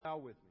bow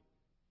with me.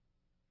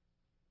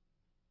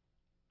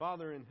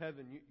 Father in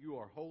heaven, you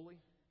are holy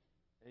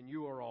and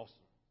you are awesome.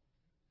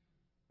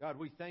 God,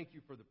 we thank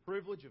you for the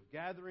privilege of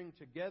gathering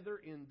together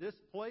in this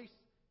place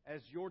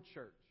as your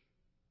church.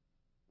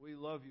 We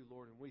love you,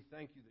 Lord, and we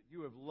thank you that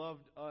you have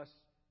loved us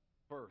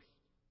first.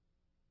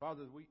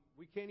 Father,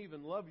 we can't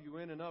even love you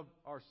in and of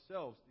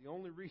ourselves. The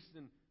only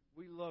reason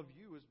we love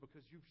you is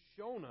because you've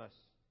shown us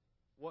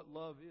what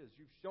love is.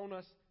 You've shown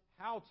us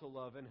how to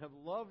love and have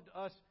loved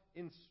us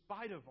in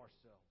spite of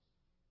ourselves.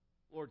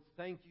 Lord,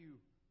 thank you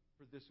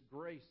for this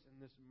grace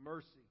and this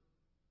mercy.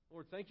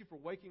 Lord, thank you for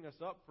waking us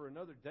up for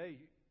another day.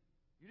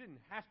 You didn't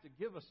have to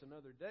give us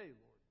another day,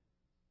 Lord.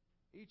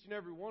 Each and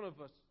every one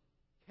of us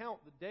count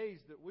the days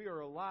that we are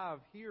alive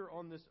here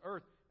on this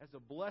earth as a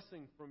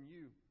blessing from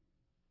you.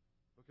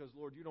 Because,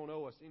 Lord, you don't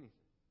owe us anything.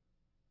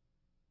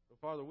 So,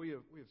 Father, we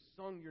have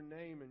sung your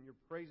name and your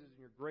praises and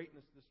your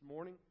greatness this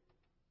morning.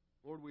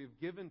 Lord, we have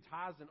given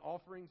tithes and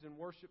offerings in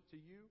worship to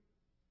you.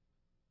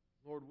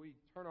 Lord, we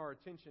turn our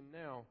attention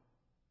now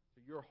to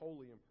your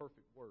holy and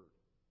perfect word.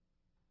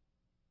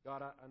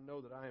 God, I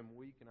know that I am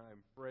weak and I am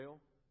frail.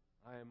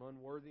 I am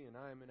unworthy and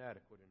I am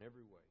inadequate in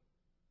every way.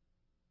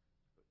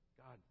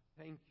 But God,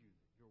 thank you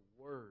that your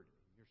word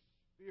and your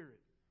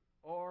spirit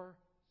are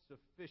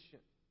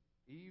sufficient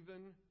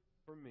even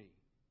for me,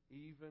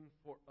 even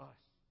for us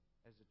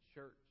as a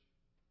church.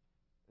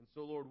 And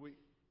so, Lord,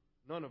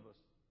 none of us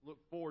look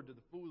forward to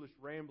the foolish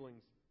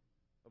ramblings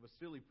of a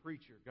silly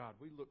preacher. God,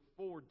 we look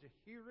forward to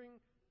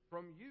hearing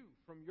from you,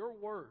 from your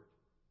word.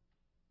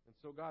 And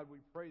so, God,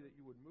 we pray that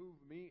you would move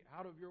me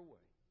out of your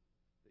way,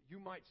 that you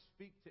might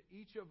speak to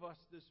each of us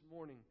this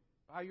morning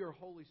by your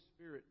Holy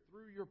Spirit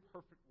through your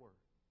perfect word.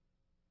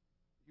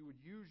 You would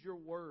use your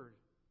word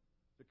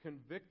to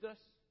convict us,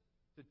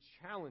 to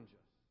challenge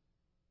us,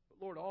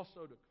 but, Lord,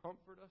 also to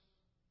comfort us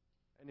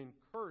and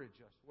encourage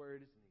us where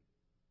it is needed.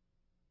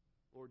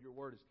 Lord, your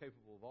word is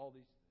capable of all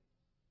these things.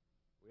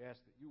 We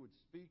ask that you would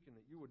speak and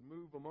that you would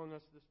move among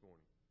us this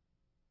morning.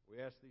 We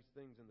ask these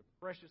things in the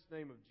precious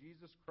name of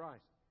Jesus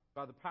Christ,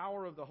 by the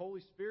power of the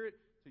Holy Spirit,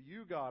 to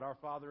you, God, our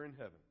Father in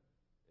heaven.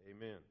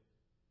 Amen.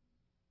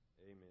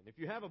 Amen. If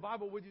you have a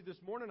Bible with you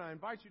this morning, I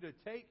invite you to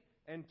take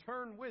and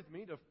turn with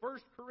me to 1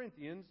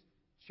 Corinthians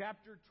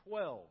chapter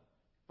 12.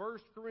 1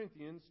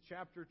 Corinthians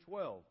chapter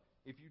 12.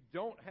 If you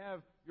don't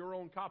have your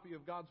own copy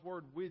of God's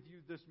Word with you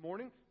this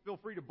morning, feel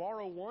free to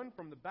borrow one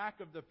from the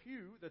back of the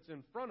pew that's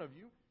in front of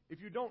you. If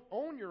you don't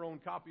own your own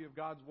copy of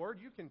God's Word,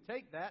 you can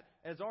take that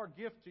as our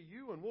gift to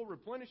you, and we'll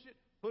replenish it,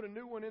 put a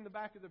new one in the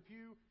back of the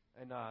pew,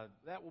 and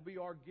that will be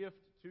our gift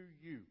to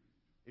you.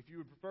 If you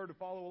would prefer to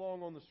follow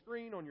along on the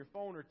screen, on your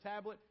phone or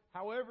tablet,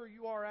 however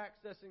you are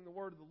accessing the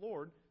Word of the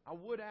Lord, I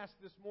would ask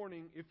this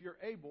morning, if you're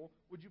able,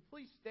 would you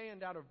please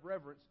stand out of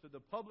reverence to the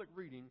public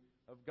reading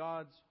of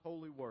God's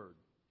holy Word.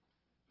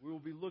 We will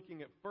be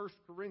looking at 1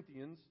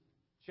 Corinthians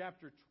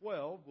chapter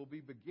 12. We'll be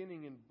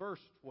beginning in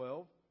verse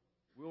 12.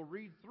 We'll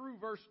read through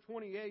verse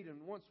 28,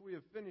 and once we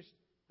have finished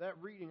that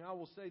reading, I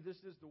will say,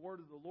 "This is the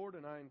word of the Lord,"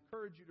 and I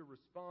encourage you to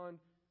respond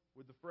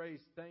with the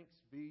phrase, "Thanks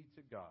be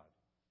to God."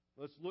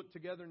 Let's look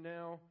together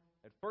now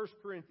at 1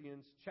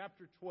 Corinthians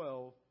chapter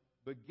 12,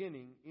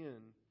 beginning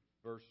in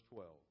verse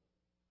 12.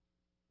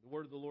 The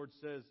word of the Lord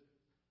says,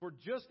 "For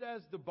just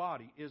as the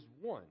body is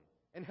one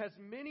and has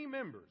many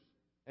members,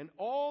 and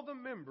all the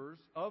members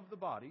of the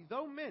body,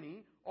 though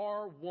many,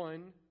 are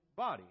one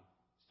body,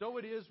 so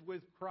it is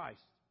with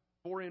Christ.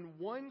 For in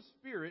one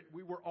Spirit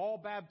we were all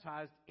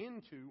baptized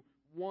into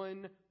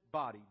one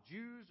body,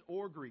 Jews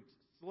or Greeks,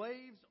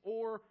 slaves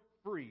or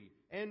free,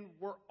 and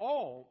were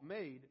all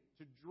made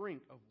to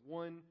drink of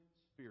one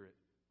Spirit.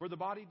 For the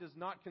body does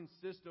not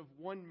consist of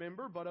one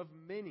member, but of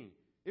many.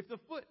 If the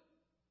foot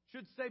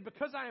should say,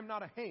 'Because I am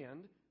not a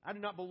hand, I do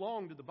not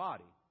belong to the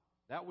body,'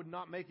 that would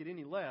not make it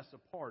any less a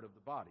part of the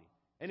body.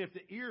 And if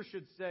the ear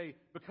should say,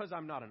 'Because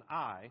I'm not an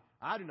eye,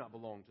 I do not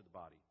belong to the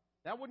body,'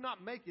 that would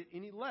not make it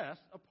any less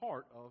a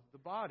part of the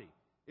body.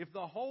 If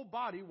the whole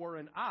body were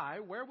an eye,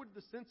 where would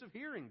the sense of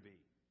hearing be?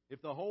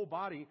 If the whole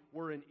body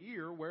were an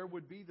ear, where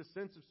would be the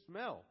sense of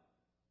smell?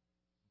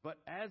 But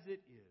as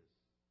it is,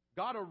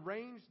 God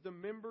arranged the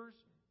members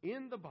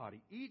in the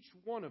body, each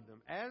one of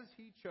them, as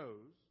He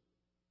chose.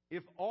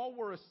 If all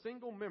were a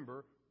single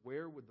member,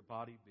 where would the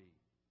body be?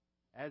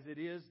 As it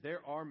is,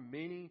 there are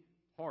many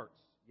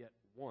parts, yet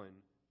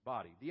one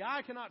body. The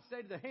eye cannot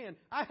say to the hand,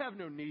 'I have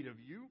no need of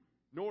you,'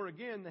 nor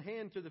again the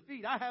hand to the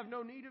feet, 'I have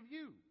no need of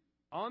you.'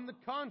 On the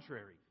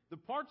contrary, the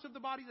parts of the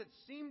body that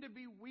seem to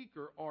be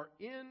weaker are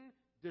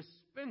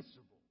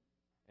indispensable.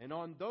 And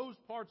on those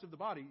parts of the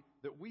body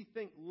that we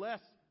think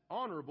less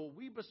honorable,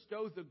 we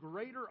bestow the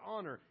greater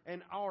honor,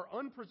 and our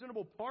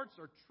unpresentable parts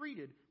are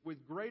treated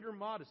with greater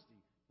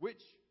modesty,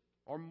 which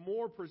our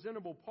more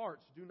presentable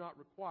parts do not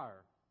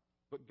require.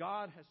 But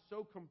God has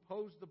so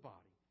composed the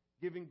body,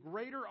 giving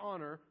greater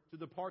honor to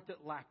the part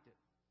that lacked it,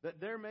 that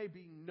there may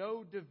be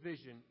no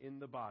division in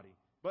the body,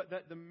 but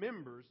that the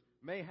members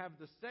may have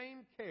the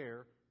same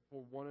care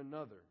for one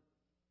another.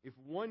 If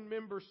one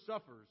member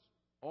suffers,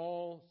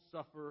 all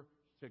suffer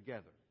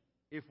together.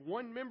 If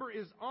one member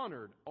is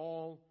honored,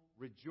 all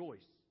rejoice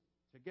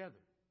together.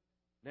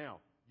 Now,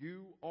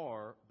 you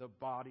are the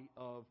body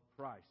of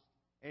Christ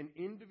and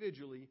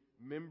individually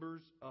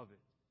members of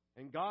it.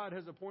 And God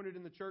has appointed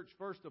in the church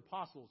first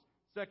apostles,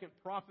 second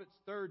prophets,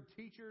 third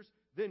teachers,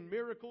 then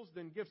miracles,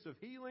 then gifts of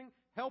healing,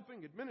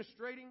 helping,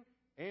 administrating,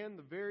 and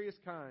the various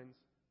kinds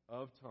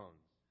of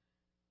tongues.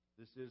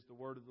 This is the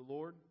word of the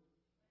Lord.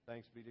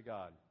 Thanks be to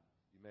God.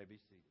 You may be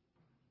seated.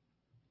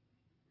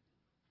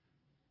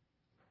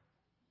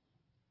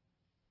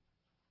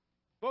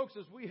 Folks,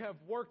 as we have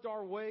worked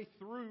our way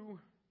through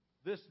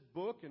this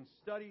book and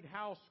studied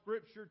how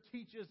Scripture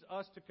teaches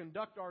us to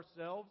conduct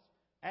ourselves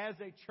as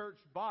a church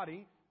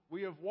body,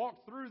 we have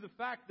walked through the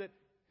fact that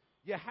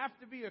you have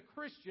to be a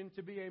Christian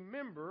to be a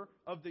member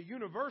of the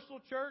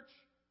universal church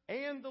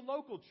and the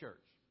local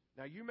church.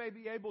 Now, you may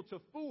be able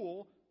to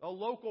fool a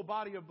local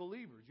body of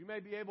believers. You may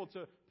be able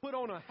to put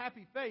on a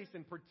happy face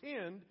and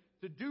pretend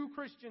to do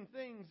Christian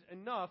things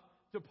enough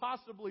to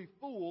possibly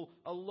fool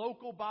a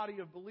local body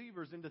of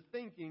believers into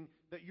thinking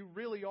that you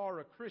really are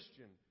a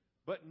Christian.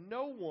 But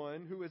no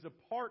one who is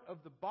a part of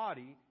the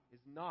body is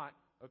not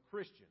a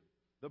Christian.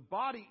 The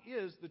body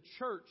is the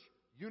church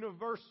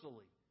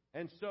universally.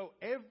 And so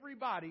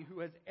everybody who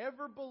has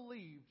ever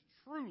believed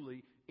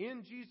truly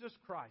in Jesus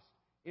Christ,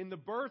 in the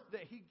birth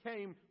that He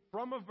came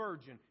from a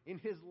virgin, in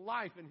His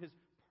life, in His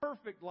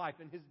perfect life,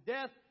 in His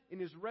death, in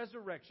His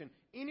resurrection,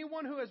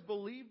 anyone who has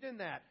believed in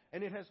that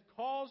and it has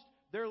caused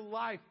their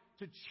life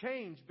to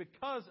change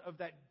because of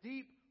that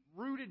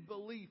deep-rooted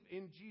belief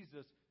in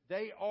Jesus,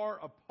 they are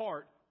a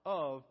part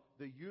of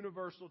the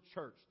universal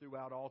church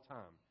throughout all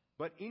time.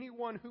 But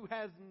anyone who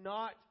has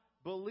not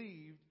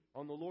believed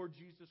on the Lord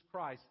Jesus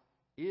Christ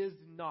is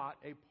not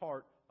a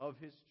part of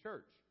His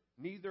church,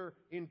 neither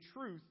in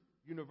truth,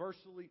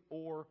 universally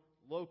or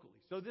locally.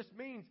 So this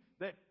means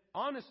that,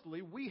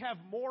 honestly, we have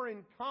more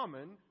in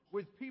common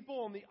with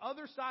people on the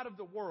other side of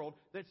the world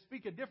that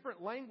speak a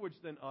different language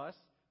than us,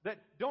 that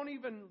don't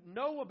even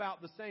know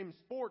about the same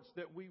sports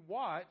that we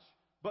watch,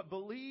 but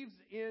believes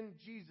in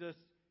Jesus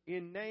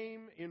in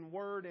name, in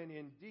word, and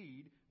in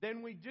deed,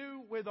 than we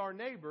do with our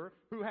neighbor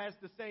who has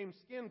the same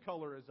skin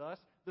color as us,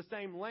 the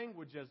same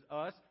language as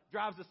us,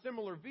 drives a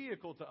similar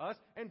vehicle to us,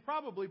 and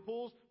probably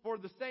pulls for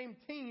the same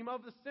team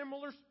of a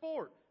similar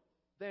sport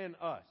than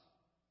us.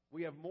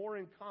 We have more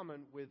in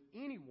common with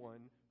anyone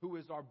who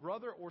is our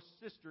brother or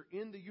sister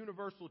in the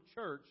universal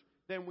church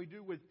than we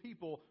do with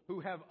people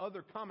who have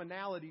other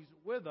commonalities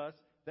with us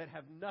that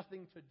have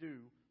nothing to do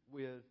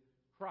with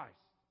Christ.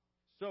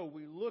 So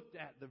we looked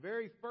at the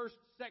very first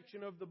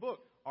section of the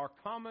book, our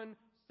common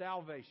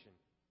salvation.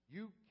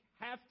 You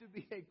have to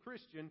be a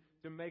Christian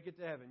to make it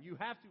to heaven. You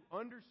have to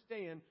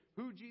understand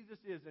who Jesus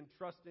is and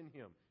trust in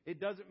Him. It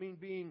doesn't mean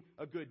being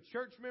a good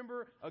church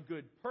member, a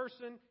good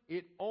person.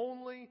 It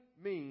only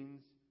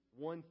means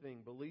one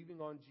thing: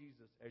 believing on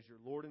Jesus as your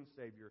Lord and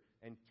Savior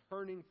and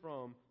turning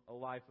from a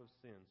life of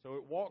sin. So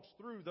it walks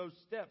through those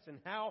steps and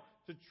how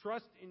to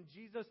trust in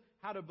Jesus,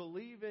 how to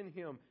believe in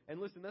Him. And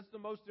listen, that's the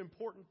most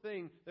important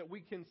thing that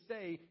we can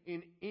say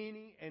in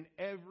any and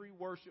every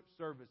worship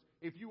service.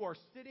 If you are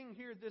sitting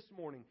here this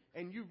morning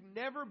and you've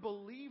never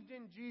believed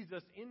in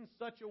Jesus in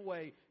such a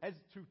way as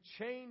to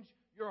change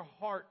your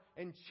heart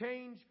and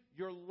change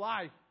your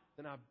life,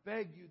 then I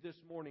beg you this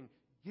morning,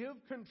 give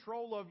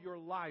control of your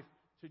life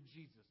to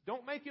Jesus.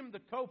 Don't make Him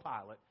the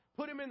co-pilot.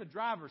 Put Him in the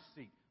driver's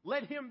seat.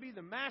 Let Him be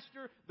the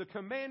master, the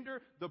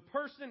commander, the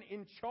person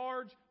in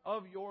charge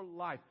of your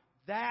life.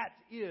 That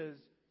is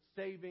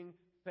saving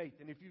faith.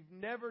 And if you've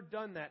never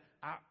done that,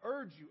 I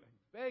urge you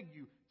and beg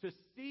you to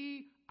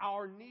see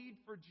our need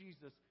for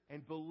Jesus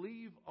and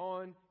believe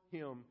on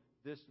Him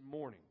this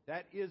morning.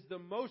 That is the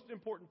most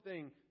important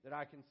thing that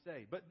I can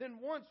say. But then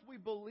once we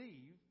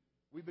believe,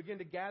 we begin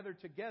to gather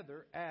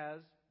together as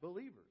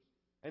believers.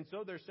 And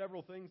so there's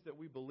several things that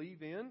we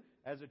believe in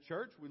as a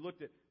church. We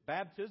looked at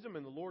baptism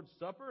and the Lord's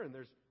Supper, and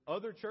there's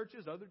other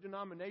churches, other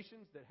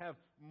denominations that have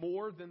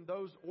more than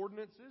those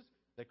ordinances.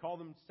 They call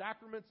them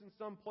sacraments in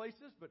some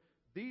places, but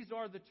these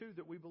are the two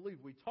that we believe.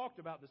 We talked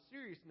about the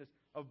seriousness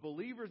of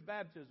believers'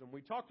 baptism.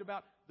 We talked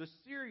about the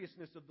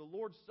seriousness of the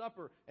Lord's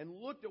Supper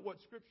and looked at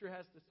what Scripture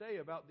has to say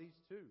about these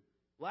two.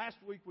 Last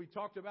week we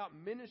talked about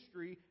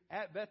ministry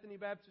at Bethany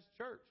Baptist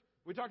Church.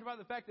 We talked about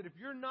the fact that if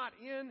you're not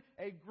in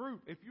a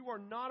group, if you are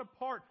not a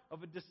part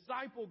of a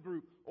disciple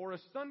group or a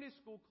Sunday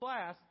school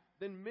class,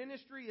 then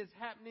ministry is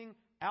happening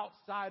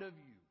outside of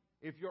you.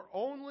 If your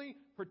only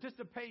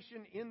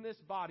participation in this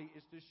body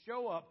is to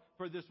show up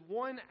for this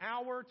 1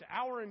 hour to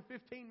hour and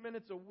 15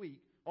 minutes a week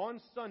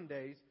on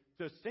Sundays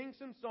to sing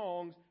some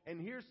songs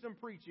and hear some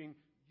preaching,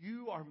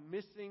 you are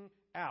missing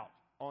out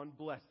on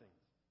blessings.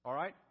 All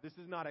right? This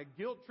is not a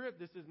guilt trip.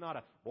 This is not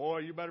a, boy,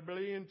 you better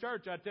be in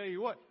church, I tell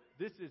you what.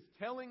 This is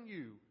telling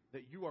you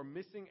that you are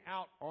missing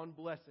out on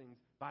blessings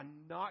by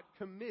not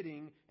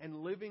committing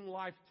and living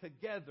life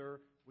together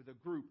with a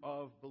group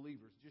of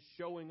believers, just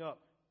showing up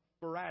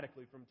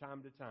sporadically from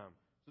time to time.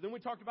 So then we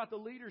talked about the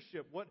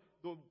leadership, what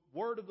the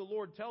word of the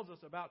Lord tells us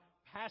about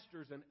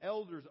pastors and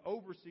elders,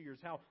 overseers,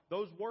 how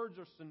those words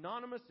are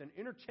synonymous and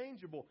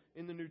interchangeable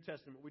in the New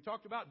Testament. We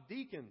talked about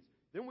deacons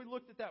Then we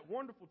looked at that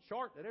wonderful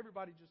chart that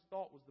everybody just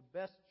thought was the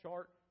best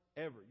chart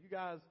ever. You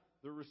guys,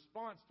 the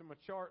response to my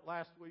chart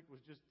last week was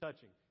just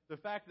touching. The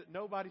fact that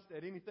nobody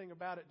said anything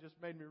about it just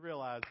made me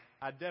realize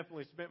I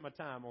definitely spent my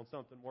time on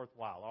something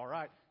worthwhile, all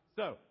right?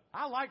 So,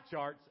 I like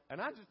charts,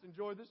 and I just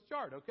enjoy this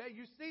chart, okay?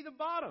 You see the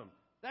bottom.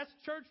 That's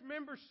church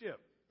membership.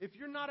 If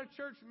you're not a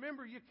church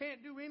member, you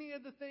can't do any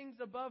of the things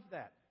above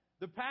that.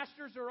 The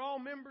pastors are all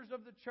members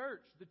of the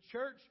church. The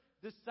church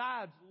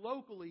decides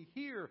locally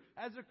here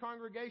as a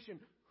congregation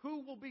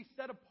who will be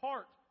set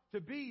apart to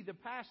be the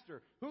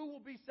pastor, who will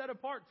be set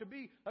apart to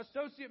be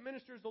associate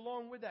ministers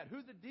along with that,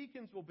 who the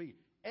deacons will be.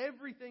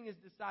 Everything is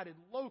decided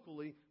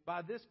locally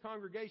by this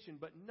congregation,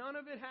 but none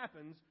of it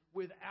happens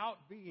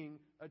without being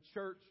a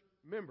church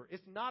member.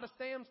 It's not a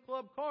Sam's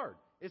Club card.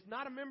 It's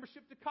not a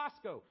membership to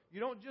Costco. You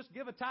don't just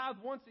give a tithe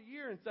once a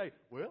year and say,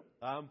 well,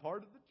 I'm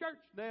part of the church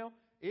now.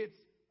 It's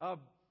a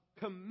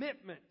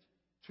commitment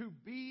to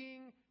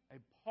being a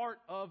part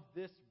of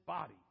this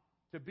body,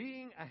 to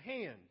being a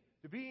hand,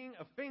 to being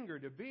a finger,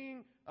 to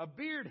being a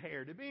beard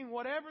hair, to being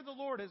whatever the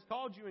Lord has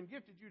called you and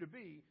gifted you to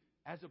be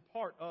as a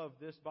part of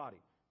this body.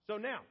 So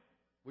now,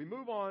 we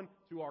move on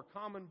to our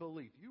common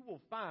belief. You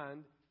will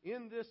find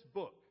in this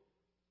book,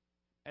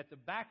 at the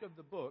back of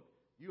the book,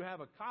 you have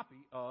a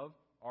copy of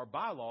our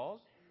bylaws,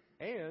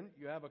 and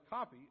you have a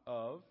copy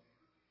of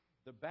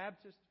the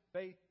Baptist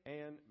Faith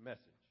and Message.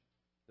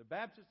 The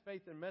Baptist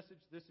Faith and Message,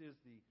 this is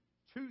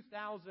the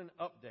 2000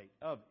 update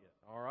of it,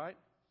 all right?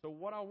 So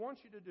what I want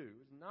you to do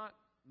is not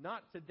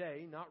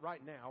today, not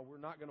right now. We're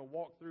not going to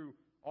walk through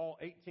all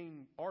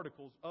 18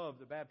 articles of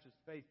the Baptist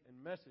Faith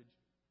and Message,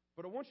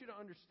 but I want you to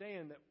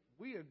understand that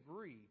we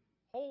agree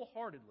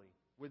wholeheartedly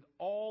with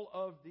all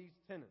of these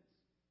tenets.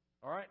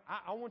 All right?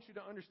 I want you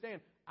to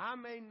understand, I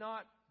may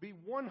not be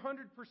 100%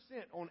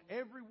 on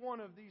every one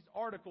of these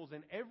articles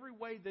and every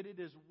way that it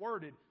is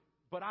worded,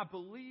 but I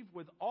believe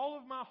with all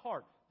of my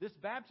heart, this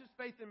Baptist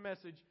Faith and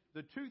Message,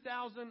 the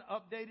 2000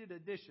 updated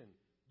edition,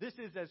 this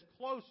is as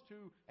close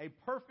to a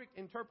perfect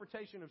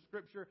interpretation of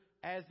Scripture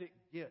as it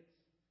gets.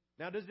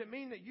 Now, does it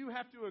mean that you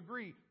have to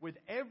agree with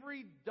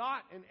every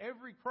dot and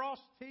every cross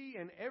T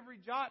and every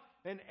jot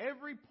and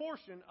every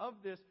portion of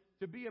this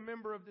to be a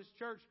member of this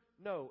church?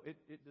 No, it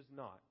does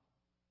not.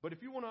 But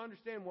if you want to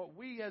understand what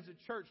we as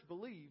a church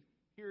believe,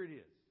 here it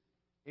is.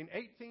 In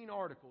 18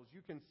 articles, you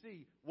can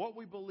see what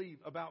we believe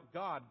about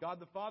God, God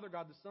the Father,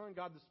 God the Son,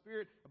 God the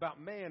Spirit, about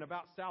man,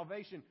 about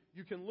salvation.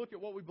 You can look at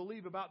what we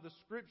believe about the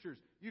Scriptures.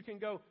 You can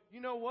go,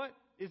 you know what?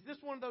 Is this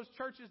one of those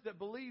churches that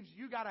believes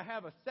you got to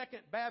have a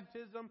second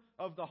baptism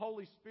of the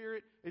Holy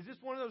Spirit? Is this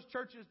one of those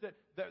churches that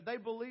they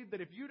believe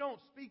that if you don't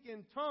speak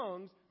in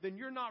tongues, then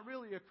you're not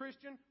really a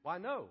Christian? Why,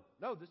 no.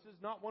 No, this is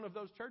not one of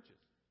those churches.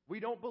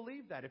 We don't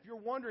believe that. If you're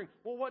wondering,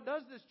 well, what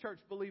does this church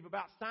believe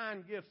about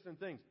sign gifts and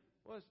things?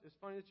 Well, it's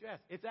funny that you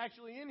ask. It's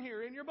actually in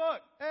here in your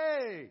book.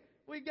 Hey,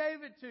 we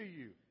gave it to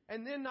you.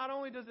 And then not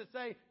only does it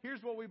say,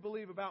 here's what we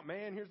believe about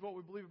man, here's what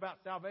we believe about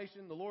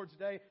salvation, the Lord's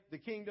day, the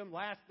kingdom,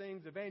 last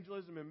things,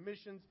 evangelism and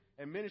missions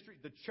and ministry,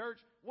 the church.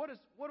 What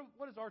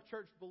does our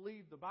church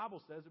believe the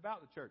Bible says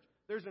about the church?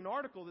 There's an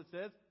article that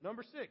says,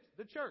 number 6,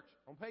 the church,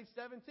 on page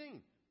 17.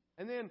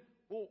 And then,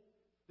 well,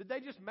 did they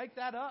just make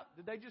that up?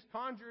 Did they just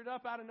conjure it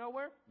up out of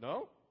nowhere?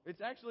 No.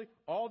 It's actually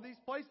all these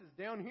places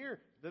down here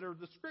that are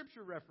the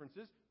Scripture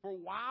references for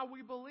why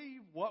we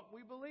believe what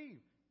we believe.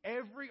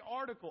 Every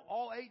article,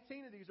 all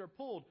 18 of these are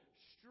pulled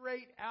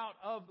straight out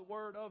of the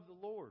Word of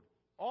the Lord.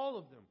 All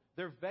of them.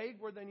 They're vague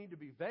where they need to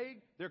be vague.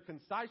 They're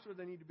concise where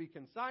they need to be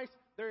concise.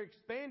 They're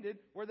expanded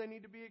where they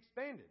need to be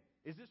expanded.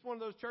 Is this one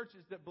of those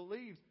churches that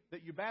believes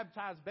that you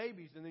baptize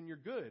babies and then you're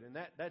good and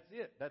that's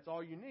it? That's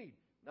all you need?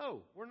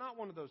 No, we're not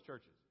one of those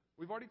churches.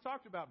 We've already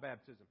talked about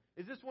baptism.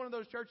 Is this one of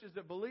those churches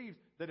that believes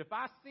that if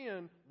I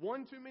sin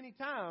one too many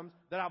times,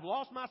 that I've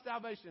lost my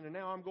salvation and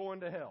now I'm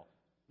going to hell?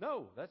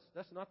 No,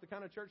 that's not the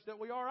kind of church that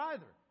we are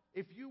either.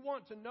 If you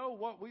want to know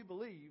what we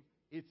believe,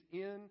 it's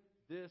in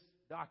this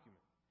document.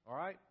 All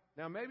right?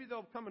 Now, maybe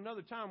there'll come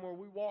another time where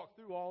we walk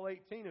through all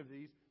 18 of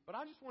these, but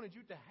I just wanted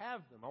you to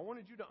have them. I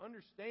wanted you to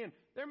understand.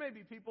 There may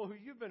be people who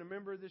you've been a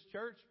member of this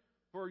church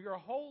for your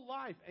whole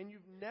life, and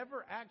you've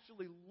never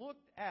actually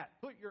looked at,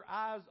 put your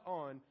eyes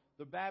on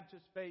the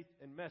Baptist Faith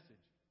and Message.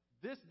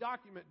 This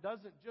document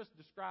doesn't just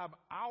describe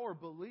our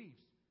beliefs,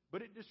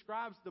 but it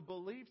describes the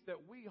beliefs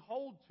that we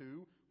hold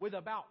to with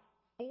about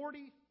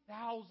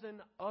 40,000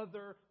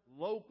 other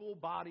local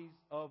bodies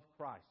of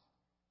Christ.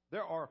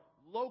 There are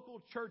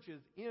local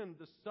churches in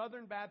the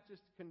Southern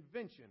Baptist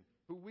Convention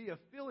who we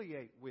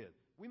affiliate with.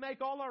 We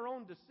make all our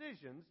own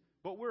decisions,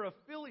 but we're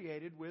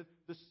affiliated with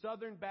the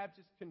Southern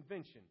Baptist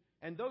Convention.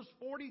 And those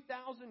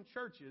 40,000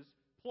 churches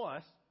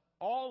plus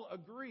all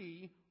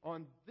agree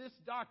on this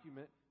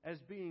document as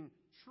being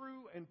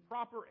true and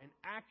proper and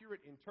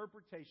accurate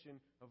interpretation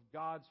of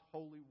God's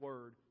holy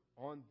word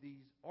on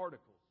these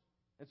articles.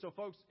 And so,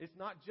 folks, it's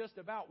not just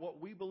about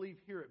what we believe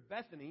here at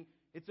Bethany.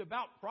 It's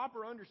about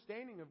proper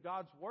understanding of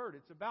God's word.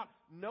 It's about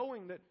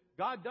knowing that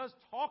God does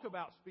talk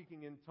about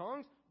speaking in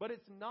tongues, but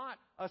it's not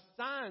a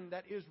sign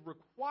that is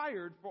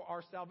required for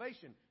our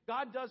salvation.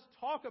 God does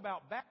talk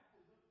about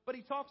baptism but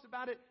he talks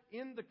about it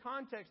in the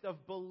context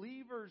of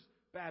believers'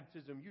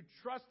 baptism. You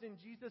trust in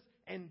Jesus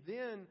and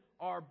then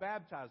are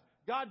baptized.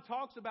 God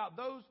talks about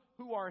those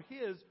who are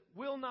His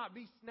will not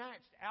be snatched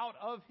out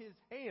of His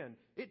hand.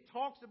 It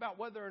talks about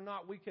whether or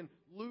not we can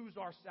lose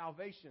our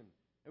salvation.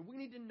 And we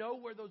need to know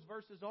where those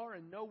verses are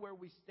and know where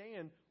we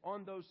stand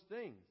on those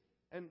things.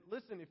 And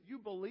listen, if you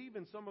believe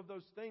in some of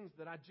those things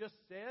that I just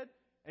said,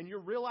 and you're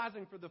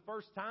realizing for the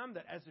first time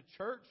that as a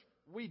church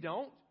we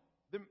don't,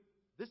 then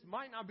this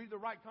might not be the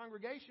right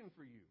congregation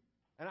for you.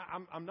 And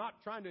I'm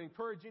not trying to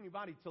encourage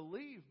anybody to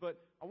leave, but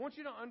I want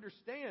you to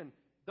understand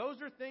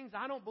those are things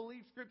I don't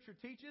believe Scripture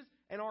teaches,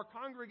 and our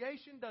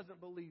congregation doesn't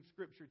believe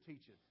Scripture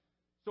teaches.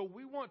 So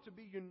we want to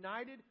be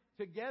united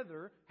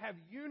together, have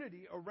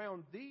unity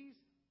around these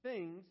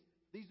things.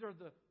 These are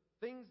the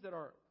things that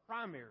are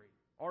primary,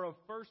 are of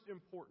first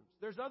importance.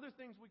 There's other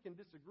things we can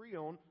disagree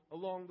on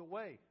along the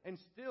way and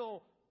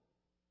still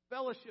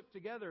fellowship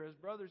together as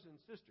brothers and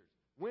sisters.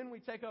 When we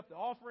take up the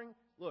offering,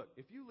 look,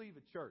 if you leave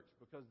a church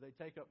because they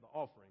take up the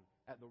offering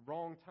at the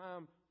wrong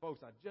time,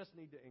 folks, I just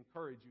need to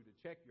encourage you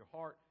to check your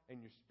heart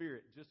and your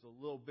spirit just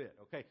a little bit,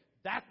 okay?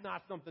 That's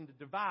not something to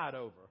divide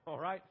over, all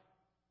right?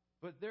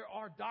 But there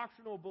are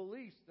doctrinal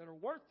beliefs that are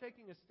worth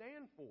taking a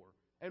stand for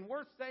and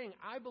worth saying,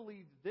 I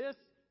believe this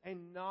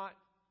and not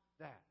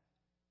that.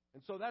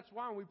 And so that's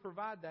why we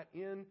provide that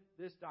in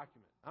this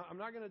document. I'm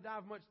not going to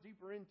dive much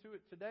deeper into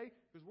it today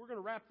because we're going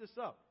to wrap this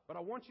up. But I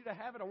want you to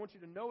have it. I want you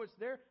to know it's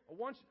there. I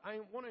want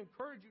to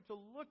encourage you to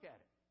look at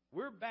it.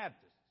 We're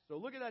Baptists. So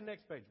look at that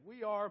next page.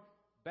 We are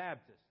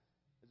Baptists.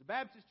 As a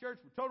Baptist church,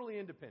 we're totally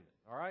independent.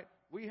 All right?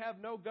 We have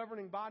no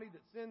governing body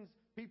that sends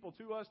people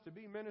to us to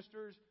be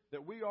ministers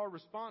that we are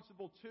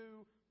responsible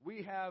to.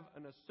 We have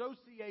an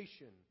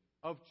association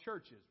of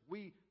churches.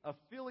 We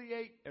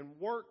affiliate and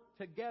work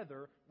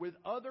together with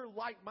other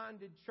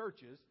like-minded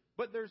churches,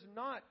 but there's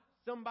not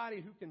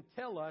somebody who can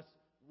tell us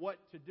what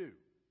to do.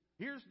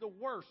 Here's the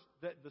worst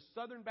that the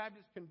Southern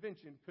Baptist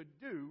Convention could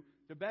do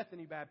to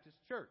Bethany Baptist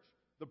Church.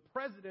 The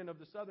president of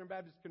the Southern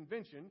Baptist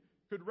Convention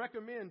could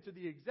recommend to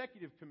the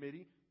executive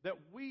committee that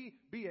we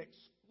be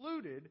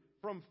excluded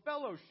from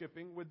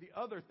fellowshipping with the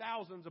other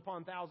thousands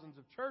upon thousands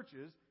of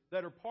churches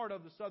that are part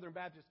of the Southern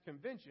Baptist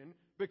Convention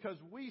because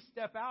we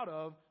step out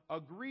of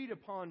agreed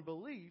upon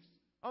beliefs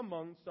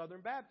among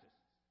Southern Baptists.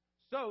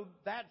 So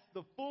that's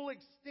the full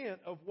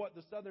extent of what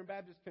the Southern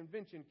Baptist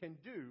Convention can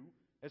do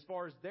as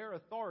far as their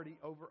authority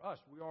over us.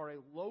 We are a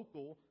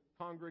local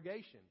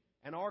congregation,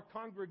 and our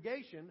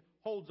congregation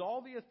holds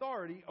all the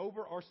authority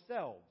over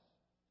ourselves.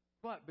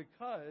 But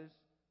because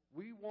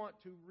we want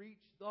to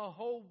reach the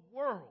whole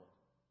world,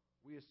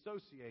 we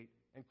associate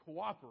and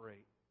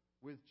cooperate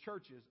with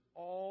churches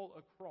all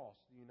across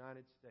the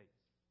United States.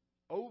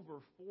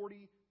 Over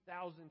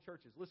 40,000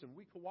 churches. Listen,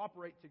 we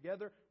cooperate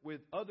together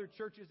with other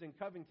churches in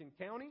Covington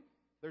County.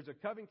 There's a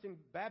Covington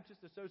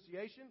Baptist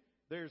Association.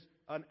 There's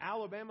an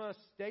Alabama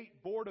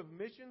State Board of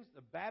Missions,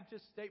 the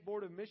Baptist State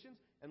Board of Missions.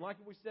 And like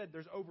we said,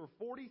 there's over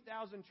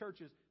 40,000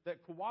 churches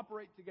that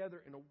cooperate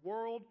together in a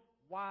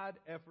worldwide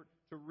effort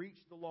to reach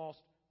the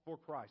lost for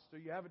Christ. So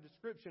you have a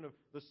description of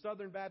the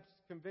Southern Baptist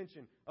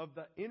Convention, of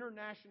the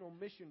International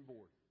Mission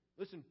Board.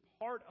 Listen,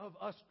 part of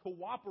us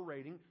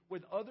cooperating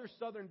with other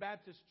Southern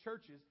Baptist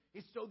churches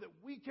is so that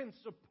we can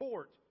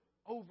support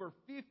over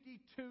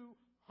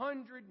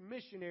 5,200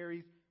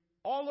 missionaries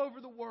all over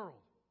the world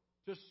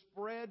to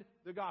spread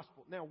the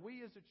gospel. Now,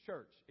 we as a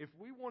church, if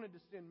we wanted to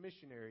send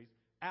missionaries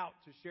out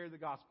to share the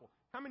gospel,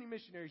 how many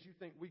missionaries you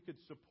think we could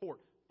support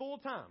full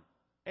time?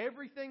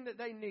 Everything that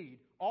they need,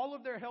 all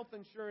of their health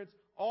insurance,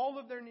 all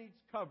of their needs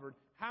covered.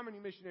 How many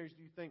missionaries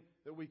do you think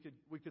that we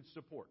could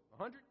support?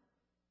 100?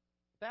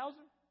 1,000?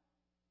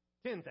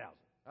 10,000.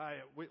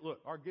 Look,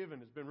 our giving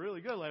has been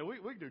really good lately.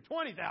 We can do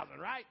 20,000,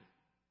 right?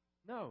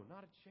 No,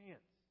 not a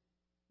chance.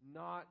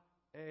 Not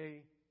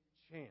a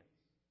chance.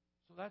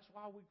 So that's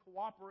why we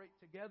cooperate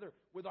together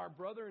with our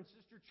brother and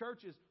sister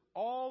churches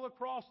all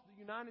across the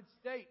United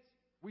States.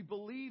 We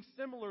believe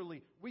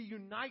similarly. We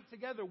unite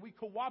together. We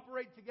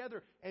cooperate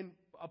together. And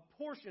a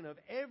portion of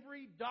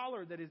every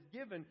dollar that is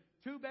given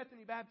to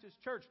Bethany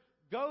Baptist Church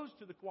goes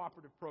to the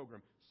cooperative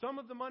program. Some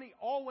of the money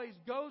always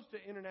goes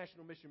to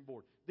International Mission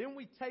Board. Then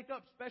we take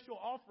up special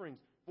offerings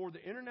for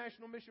the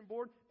International Mission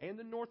Board and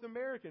the North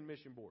American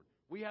Mission Board.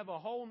 We have a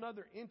whole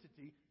other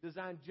entity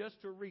designed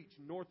just to reach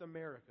North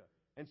America.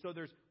 And so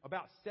there's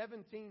about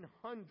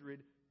 1,700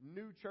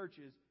 new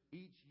churches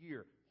each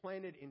year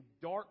planted in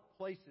dark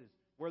places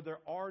where there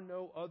are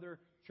no other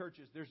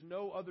churches. There's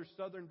no other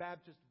Southern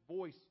Baptist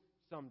voice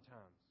sometimes.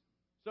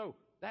 So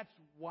that's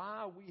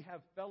why we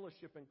have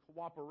fellowship and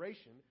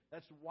cooperation.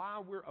 That's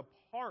why we're a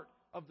part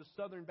of the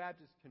Southern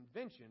Baptist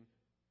Convention,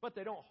 but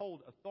they don't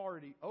hold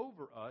authority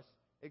over us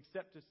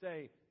except to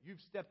say, you've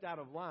stepped out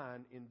of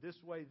line in this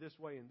way,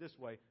 and this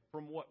way,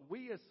 from what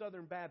we as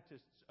Southern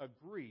Baptists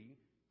agree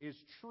is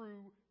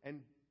true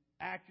and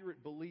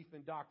accurate belief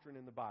and doctrine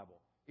in the Bible.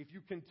 If you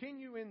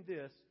continue in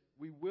this,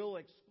 we will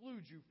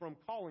exclude you from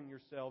calling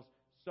yourselves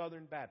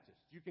Southern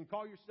Baptists. You can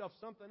call yourself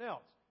something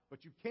else,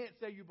 But you can't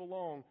say you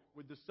belong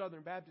with the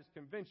Southern Baptist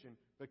Convention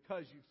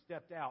because you've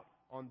stepped out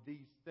on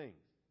these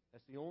things.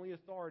 That's the only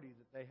authority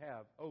that they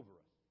have over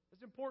us.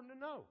 It's important to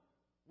know.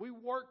 We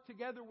work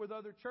together with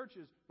other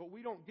churches, but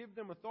we don't give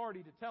them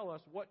authority to tell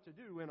us what to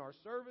do in our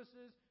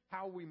services,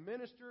 how we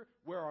minister,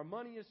 where our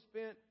money is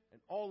spent, and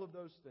all of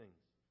those things.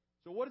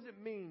 So what does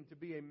it mean to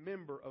be a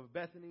member of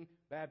Bethany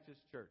Baptist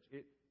Church?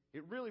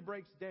 It really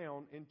breaks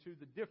down into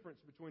the difference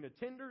between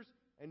attenders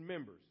and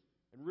members,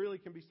 and really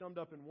can be summed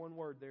up in one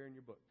word there in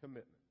your book: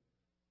 commitment.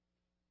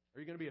 Are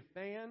you going to be a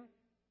fan?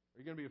 Are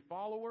you going to be a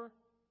follower?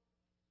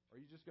 Or are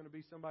you just going to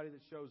be somebody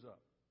that shows up?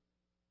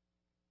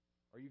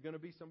 Are you going to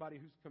be somebody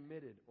who's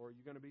committed? Or are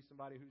you going to be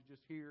somebody who's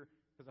just here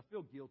because I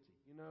feel guilty?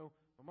 You know,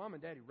 my mom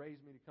and daddy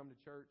raised me to come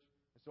to church,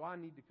 and so I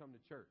need to come to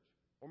church.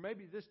 Or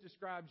maybe this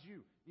describes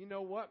you. You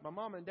know what? My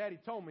mom and daddy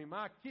told me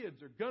my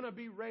kids are going to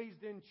be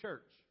raised in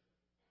church.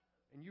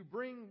 And you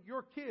bring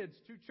your kids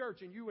to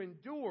church and you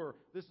endure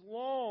this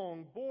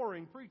long,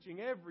 boring preaching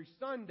every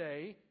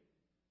Sunday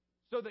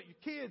so that your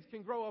kids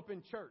can grow up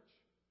in church.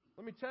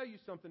 Let me tell you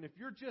something. If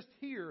you're just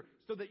here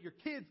so that your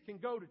kids can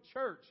go to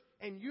church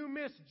and you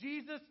miss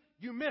Jesus,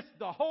 you miss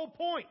the whole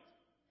point.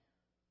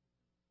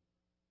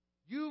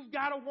 You've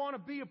got to want to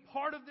be a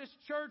part of this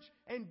church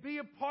and be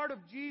a part of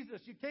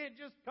Jesus. You can't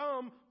just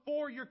come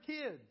for your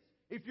kids.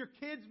 If your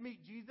kids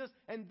meet Jesus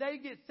and they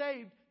get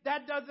saved,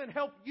 that doesn't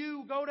help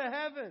you go to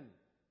heaven.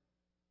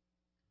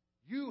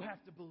 You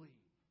have to believe.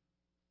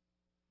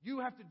 You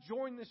have to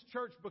join this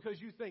church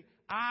because you think,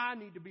 I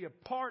need to be a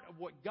part of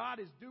what God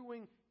is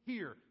doing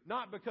here.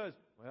 Not because,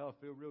 well,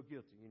 I feel real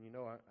guilty. And, you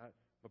know,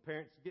 my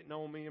parents getting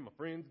on me and my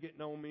friends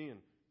getting on me. And,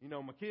 you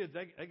know, my kids,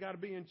 they got to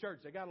be in church.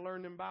 They got to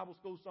learn them Bible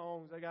school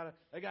songs. They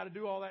got to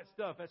do all that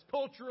stuff. That's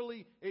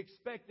culturally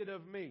expected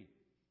of me.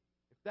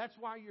 If that's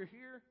why you're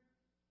here,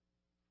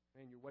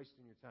 man, you're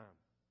wasting your time.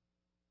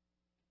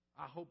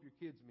 I hope your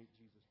kids meet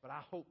Jesus, but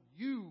I hope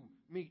you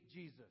meet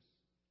Jesus.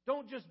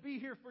 Don't just be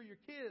here for your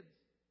kids,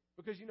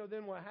 because, you know,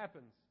 then what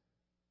happens?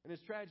 And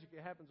it's tragic.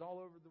 It happens all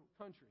over the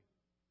country.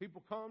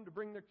 People come to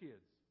bring their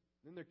kids.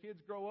 Then their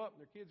kids grow up and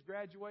their kids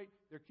graduate.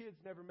 Their kids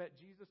never met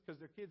Jesus because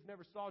their kids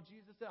never saw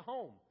Jesus at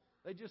home.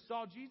 They just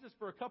saw Jesus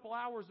for a couple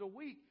hours a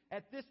week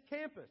at this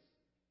campus.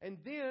 And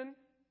then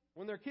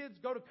when their kids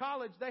go to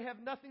college, they have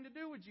nothing to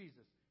do with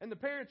Jesus. And the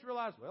parents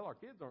realize, well, our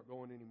kids aren't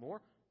going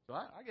anymore. So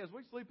I guess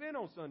we sleep in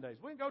on Sundays.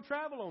 We can go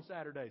travel on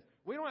Saturdays.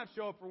 We don't have to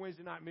show up for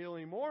Wednesday night meal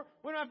anymore.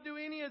 We don't have to do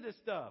any of this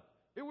stuff.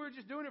 We were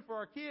just doing it for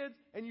our kids,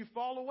 and you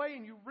fall away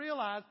and you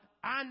realize,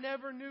 I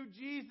never knew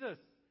Jesus.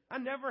 I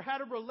never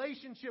had a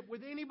relationship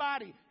with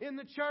anybody in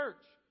the church.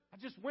 I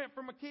just went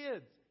for my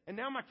kids. And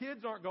now my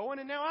kids aren't going,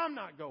 and now I'm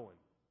not going.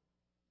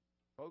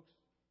 Folks,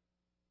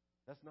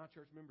 that's not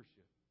church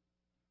membership.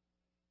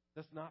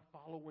 That's not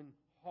following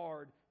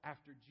hard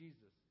after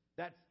Jesus.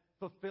 That's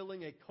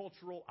fulfilling a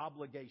cultural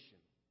obligation.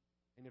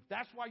 And if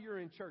that's why you're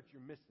in church,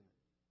 you're missing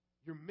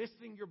it. You're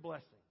missing your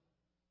blessing.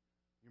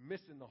 You're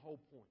missing the whole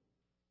point.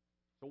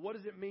 So what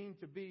does it mean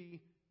to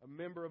be a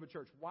member of a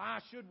church? Why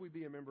should we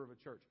be a member of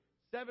a church?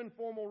 7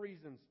 formal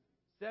reasons.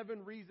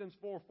 7 reasons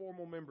for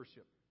formal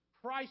membership.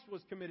 Christ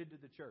was committed to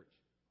the church.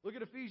 Look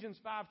at Ephesians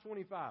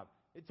 5:25.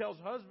 It tells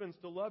husbands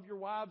to love your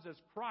wives as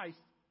Christ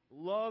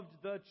loved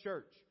the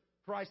church.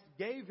 Christ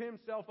gave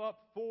himself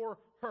up for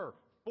her,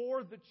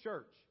 for the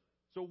church.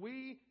 So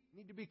we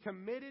need to be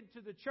committed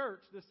to the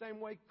church the same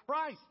way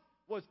Christ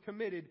was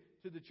committed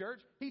to the church.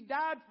 He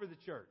died for the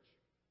church.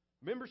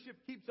 Membership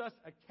keeps us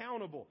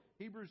accountable.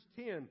 Hebrews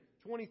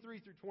 10:23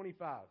 through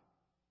 25.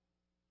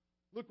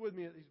 Look with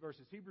me at these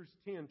verses. Hebrews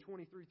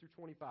 10:23 through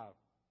 25.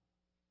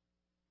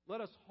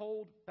 Let us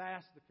hold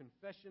fast the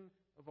confession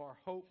of our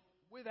hope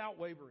without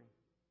wavering.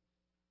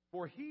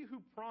 For he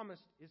who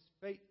promised is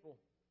faithful.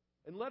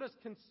 And let us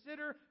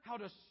consider how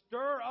to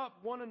stir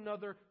up one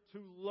another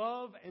to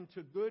love and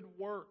to good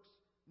works,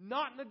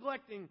 not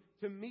neglecting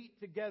to meet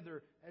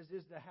together as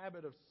is the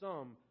habit of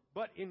some,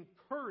 but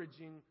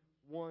encouraging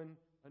one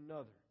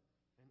another.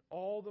 And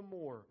all the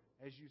more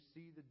as you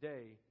see the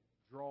day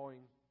drawing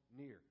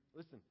near.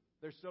 Listen,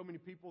 there's so many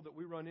people that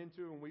we run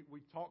into and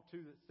we talk to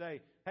that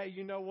say, hey,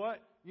 you know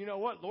what? You know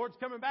what? Lord's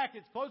coming back.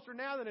 It's closer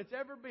now than it's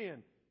ever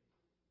been.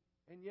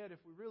 And yet, if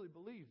we really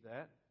believe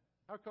that,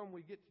 how come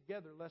we get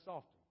together less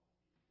often?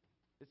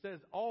 It says,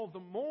 all the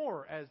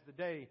more as the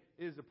day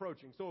is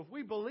approaching. So if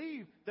we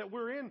believe that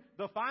we're in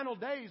the final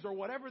days or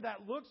whatever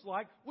that looks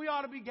like, we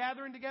ought to be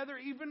gathering together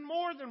even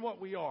more than what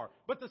we are.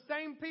 But the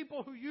same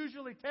people who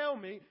usually tell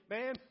me,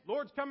 man,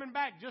 Lord's coming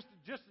back just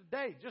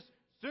today, just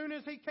soon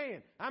as he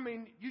can. I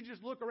mean, you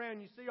just look around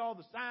and you see all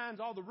the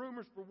signs, all the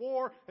rumors for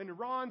war, and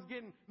Iran's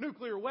getting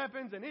nuclear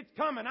weapons, and it's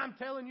coming. I'm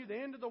telling you, the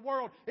end of the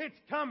world, it's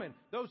coming.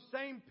 Those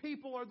same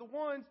people are the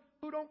ones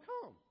who don't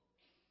come.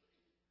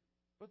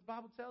 But the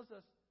Bible tells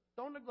us,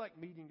 don't neglect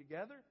meeting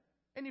together.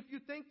 And if you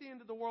think the end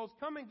of the world's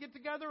coming, get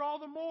together all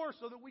the more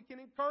so that we can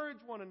encourage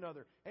one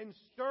another and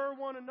stir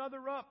one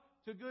another up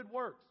to good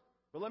works.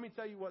 But let me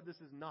tell you what this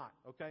is not,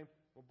 okay?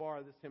 We'll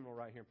borrow this hymnal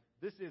right here.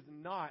 This is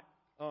not,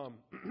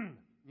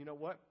 you know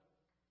what?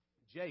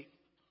 Jake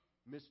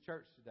missed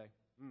church today.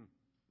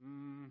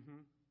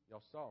 Mm-hmm.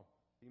 Y'all saw.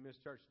 He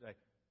missed church today.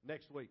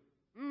 Next week.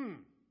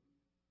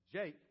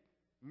 Jake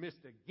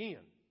missed again.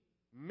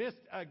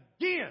 Missed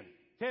again.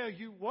 Tell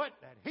you what,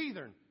 that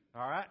heathen.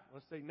 All right,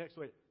 let's see next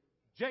week.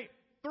 Jake,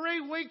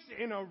 3 weeks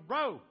in a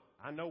row.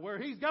 I know where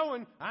he's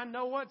going. I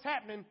know what's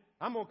happening.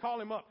 I'm going to call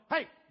him up.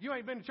 Hey, you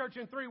ain't been to church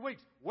in 3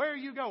 weeks. Where are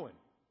you going?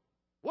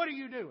 What are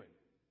you doing?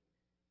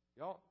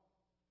 Y'all,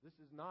 this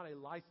is not a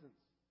license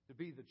to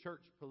be the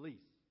church police.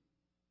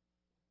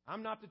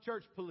 I'm not the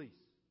church police.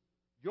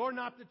 You're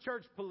not the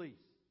church police.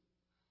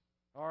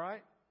 All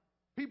right?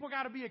 People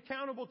got to be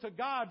accountable to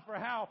God for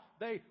how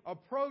they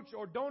approach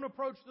or don't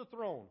approach the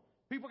throne.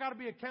 People got to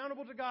be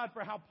accountable to God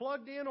for how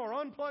plugged in or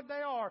unplugged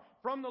they are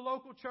from the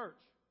local church.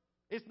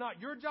 It's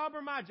not your job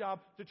or my job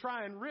to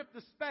try and rip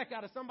the speck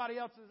out of somebody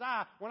else's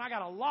eye when I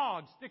got a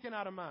log sticking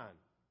out of mine.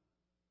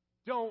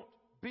 Don't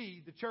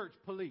be the church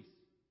police.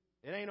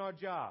 It ain't our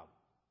job.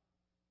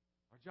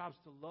 Our job's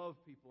to love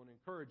people and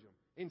encourage them.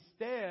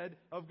 Instead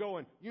of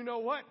going, you know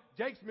what?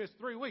 Jake's missed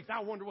 3 weeks.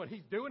 I wonder what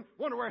he's doing.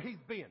 Wonder where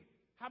he's been.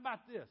 How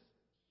about this?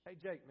 Hey,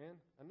 Jake, man,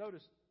 I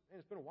noticed, man,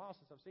 it's been a while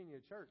since I've seen you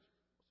at church.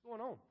 What's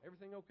going on?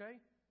 Everything okay?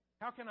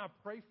 How can I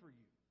pray for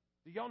you?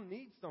 Do y'all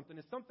need something?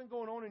 Is something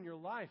going on in your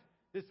life?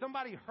 Did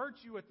somebody hurt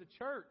you at the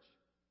church?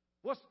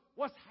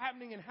 What's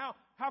happening and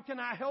how can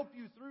I help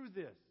you through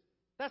this?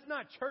 That's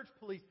not church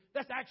police.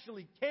 That's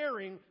actually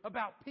caring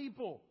about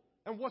people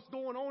and what's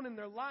going on in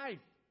their life.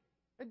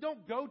 And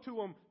don't go to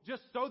them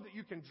just so that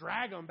you can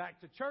drag them back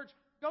to church.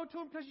 Go to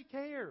them because you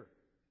care.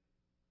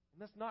 And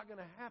that's not going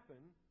to happen,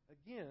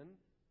 again,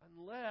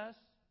 unless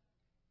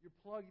you're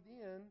plugged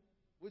in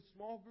with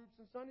small groups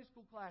and Sunday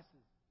school classes.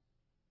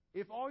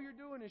 If all you're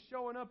doing is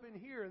showing up in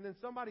here and then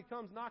somebody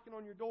comes knocking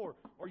on your door,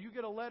 or you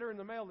get a letter in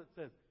the mail that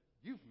says,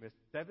 you've missed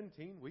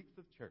 17 weeks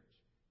of church,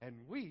 and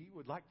we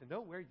would like to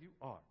know where you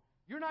are.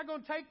 You're not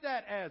going to take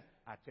that as,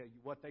 I tell you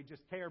what, they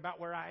just care about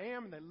where I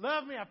am, and they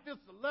love me, I feel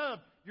so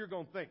loved. You're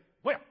going to think,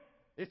 well,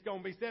 it's going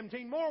to be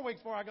 17 more weeks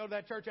before I go to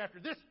that church after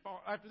this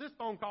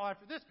phone call,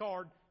 after this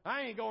card.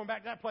 I ain't going back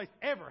to that place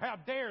ever. How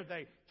dare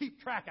they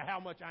keep track of how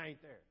much I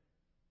ain't there?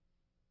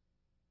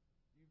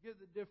 You get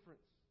the difference.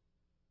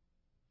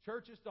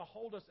 Church is to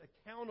hold us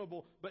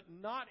accountable, but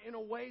not in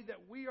a way that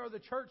we are the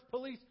church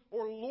police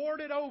or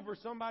lord it over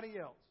somebody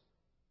else.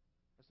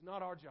 That's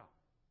not our job.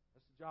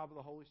 That's the job of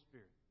the Holy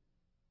Spirit.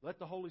 Let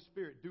the Holy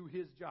Spirit do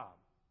His job.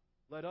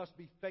 Let us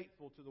be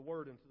faithful to the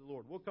Word and to the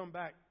Lord. We'll come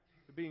back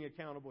to being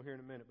accountable here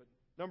in a minute. But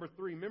number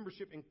 3,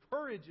 membership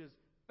encourages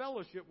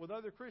fellowship with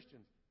other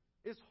Christians.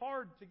 It's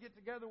hard to get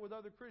together with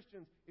other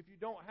Christians if you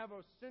don't have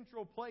a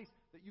central place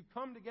that you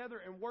come together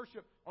and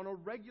worship on a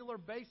regular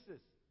basis.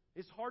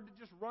 It's hard to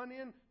just run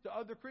into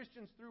other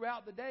Christians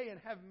throughout the day and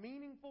have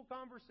meaningful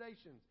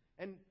conversations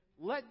and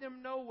let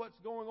them know what's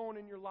going on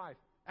in your life.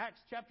 Acts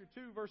chapter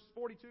 2, verses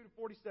 42 to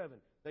 47.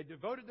 They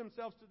devoted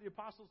themselves to the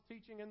apostles'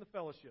 teaching and the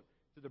fellowship,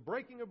 to the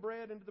breaking of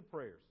bread and to the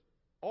prayers.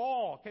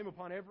 Awe came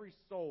upon every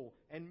soul,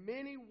 and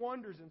many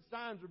wonders and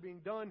signs were being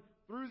done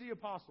through the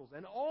apostles.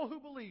 And all who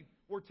believed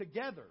were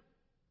together.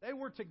 They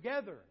were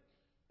together.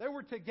 They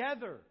were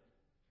together.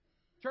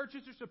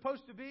 Churches are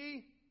supposed to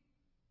be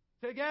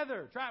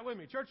together. Try it with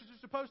me. Churches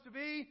are supposed to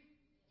be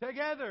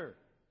together.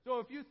 So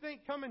if you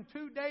think coming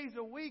 2 days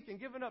a week and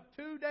giving up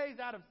 2 days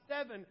out of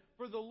 7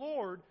 for the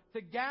Lord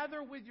to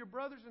gather with your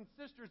brothers and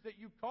sisters that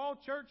you call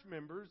church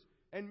members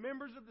and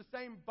members of the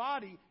same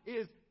body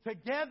is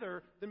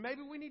together, then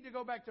maybe we need to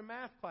go back to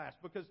math class,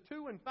 because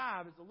 2 and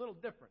 5 is a little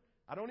different.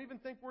 I don't even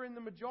think we're in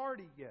the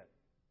majority yet.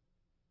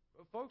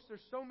 But folks,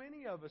 there's so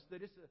many of us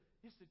that it's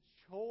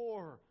a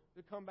chore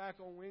to come back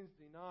on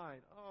Wednesday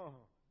night. Oh,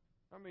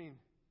 I mean,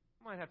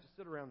 I might have to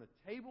sit around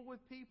the table with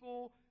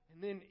people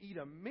and then eat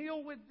a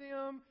meal with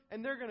them,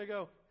 and they're going to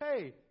go,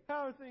 hey,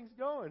 how are things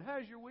going?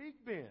 How's your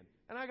week been?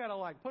 And I got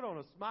to put on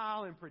a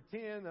smile and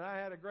pretend that I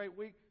had a great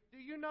week. Do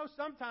you know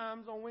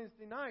sometimes on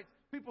Wednesday nights,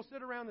 people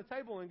sit around the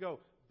table and go,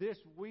 this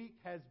week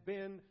has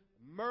been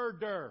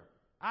murder.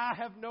 I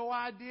have no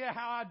idea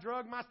how I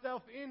drug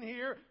myself in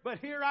here, but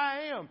here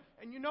I am.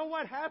 And you know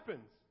what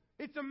happens?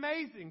 It's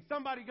amazing.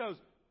 Somebody goes,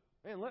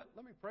 man, let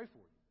me pray for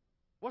you.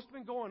 What's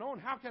been going on?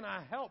 How can I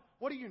help?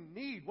 What do you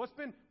need? What's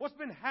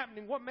been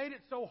happening? What made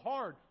it so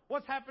hard?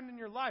 What's happened in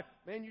your life?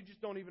 Man, you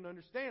just don't even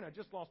understand. I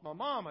just lost my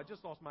mom. I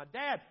just lost my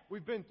dad.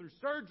 We've been through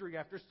surgery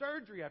after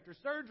surgery after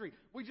surgery.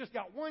 We just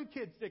got one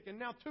kid sick, and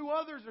now 2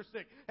 others are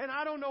sick. And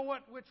I don't know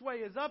which way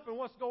is up and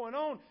what's going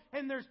on.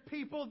 And there's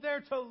people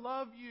there to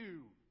love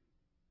you.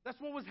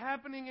 That's what was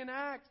happening in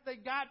Acts. They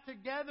got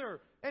together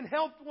and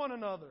helped one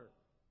another.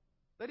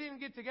 They didn't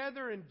get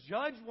together and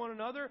judge one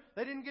another.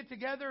 They didn't get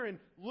together and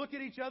look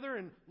at each other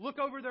and look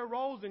over their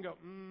roles and go,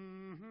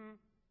 mm-hmm.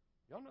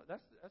 Y'all know,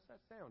 that's that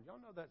sound. Y'all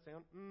know that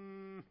sound.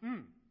 Mm-hmm.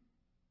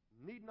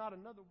 Need not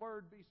another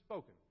word be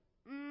spoken.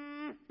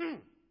 Mm-hmm.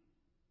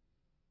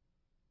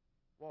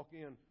 Walk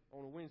in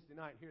on a Wednesday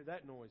night and hear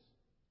that noise.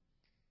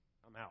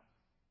 I'm out.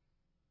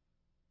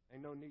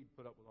 Ain't no need to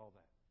put up with all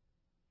that.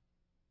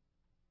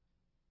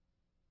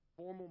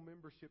 Formal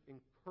membership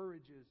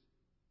encourages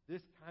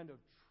this kind of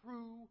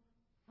true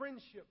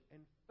friendship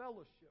and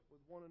fellowship with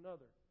one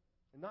another,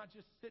 and not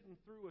just sitting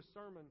through a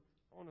sermon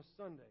on a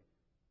Sunday.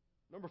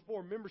 Number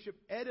 4, membership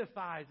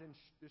edifies, and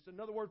it's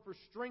another word for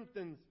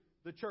strengthens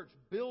the church,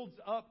 builds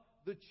up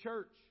the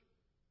church.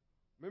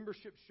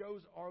 Membership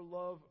shows our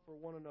love for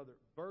one another.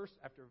 Verse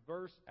after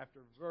verse after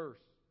verse.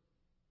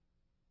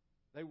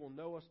 They will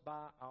know us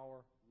by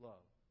our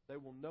love. They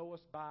will know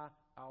us by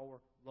our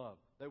love.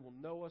 They will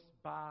know us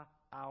by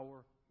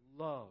our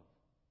love.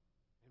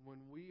 And when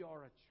we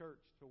are a church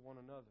to one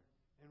another,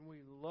 and we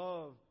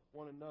love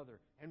one another,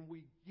 and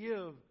we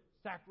give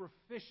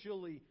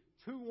sacrificially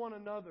to one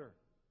another,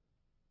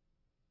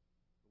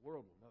 the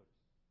world will notice.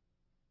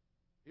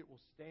 It will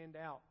stand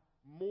out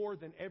more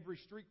than every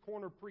street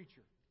corner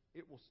preacher.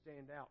 It will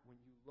stand out when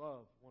you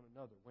love one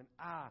another. When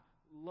I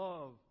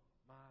love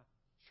my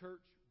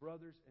church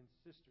brothers and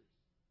sisters.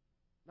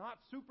 Not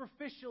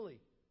superficially.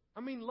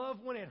 I mean, love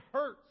when it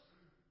hurts.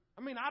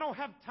 I mean, I don't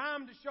have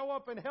time to show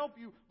up and help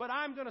you, but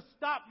I'm going to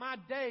stop my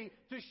day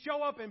to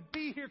show up and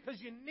be here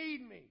because you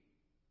need me.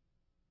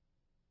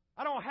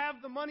 I don't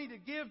have the money to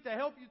give to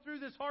help you through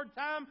this hard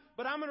time,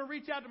 but I'm going to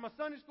reach out to my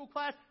Sunday school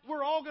class.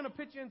 We're all going to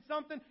pitch in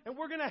something, and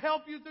we're going to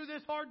help you through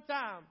this hard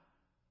time.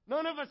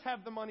 None of us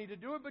have the money to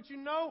do it, but you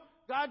know,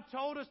 God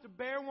told us to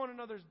bear one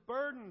another's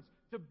burdens,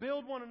 to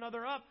build one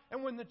another up.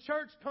 And when the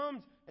church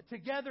comes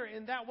together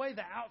in that way,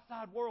 the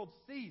outside world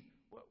sees.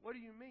 What do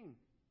you mean?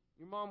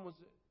 Your mom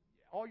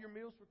all your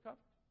meals were covered?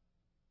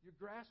 Your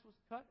grass was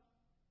cut?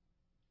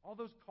 All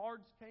those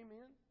cards came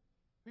in?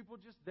 People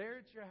just there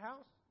at your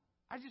house?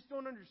 I just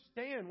don't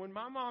understand. When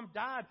my mom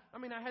died, I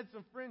mean, I had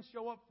some friends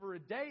show up for a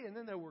day and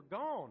then they were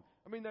gone.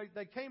 I mean,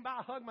 they came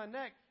by, hugged my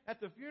neck at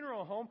the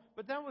funeral home,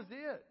 but that was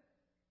it.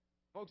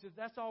 Folks, if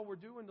that's all we're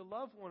doing to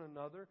love one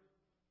another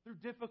through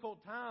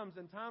difficult times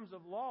and times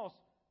of loss,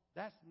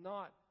 that's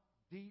not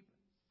deep,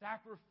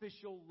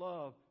 sacrificial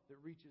love that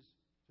reaches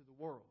to the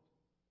world.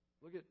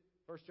 Look at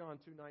 1 John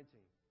 2:19.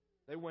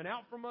 They went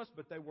out from us,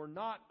 but they were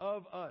not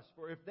of us.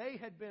 For if they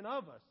had been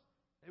of us,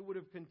 they would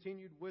have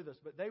continued with us.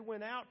 But they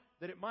went out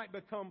that it might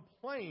become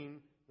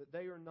plain that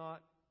they are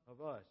not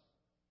of us.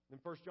 Then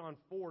 1 John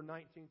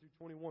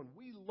 4:19-21.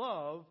 We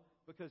love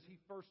because He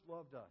first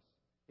loved us.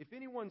 If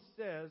anyone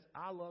says,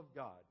 I love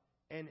God,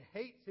 and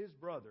hates his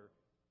brother,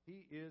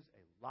 he is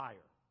a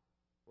liar.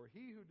 For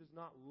he who does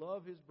not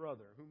love his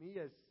brother, whom he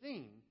has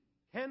seen,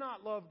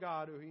 cannot love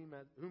God,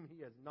 whom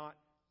he has not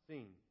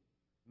seen.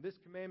 And this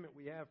commandment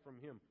we have from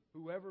Him: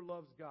 whoever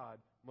loves God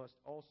must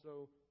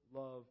also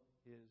love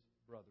his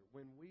brother.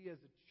 When we as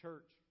a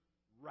church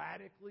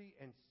radically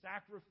and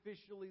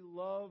sacrificially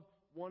love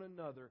one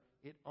another,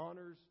 it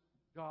honors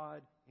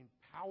God in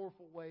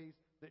powerful ways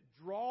that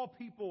draw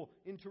people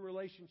into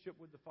relationship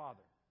with the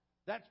Father.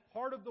 That's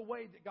part of the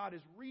way that God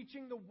is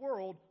reaching the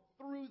world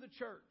through the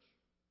church.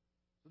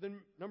 So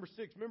then, number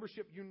 6,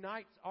 membership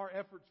unites our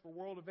efforts for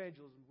world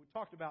evangelism. We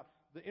talked about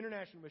the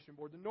International Mission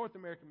Board, the North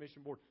American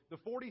Mission Board, the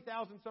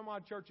 40,000 some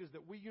odd churches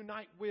that we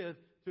unite with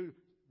to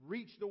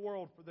reach the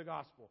world for the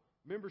gospel.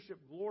 Membership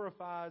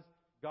glorifies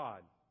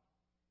God.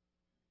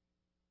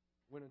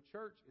 When a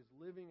church is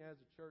living as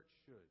a church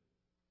should,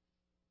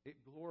 it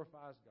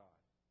glorifies God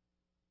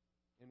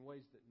in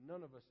ways that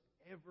none of us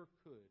ever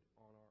could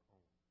on our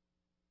own.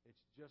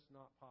 It's just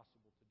not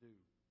possible to do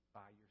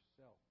by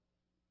yourself.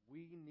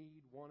 We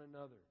need one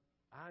another.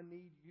 I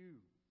need you.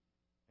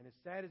 And as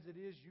sad as it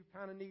is, you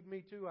kind of need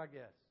me too, I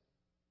guess.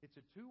 It's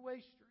a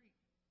two-way street.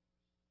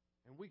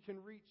 And we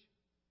can reach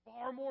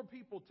far more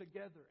people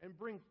together and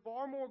bring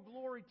far more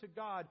glory to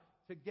God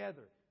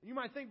together. And you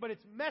might think, but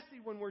it's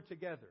messy when we're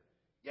together.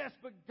 Yes,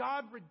 but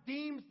God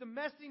redeems the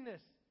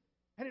messiness.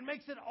 And it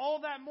makes it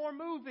all that more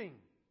moving.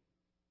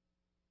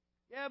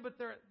 Yeah, but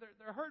they're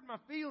hurting my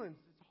feelings.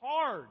 It's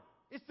hard.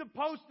 It's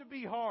supposed to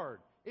be hard.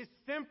 It's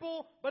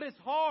simple, but it's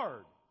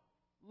hard.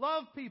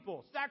 Love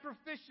people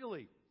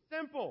sacrificially.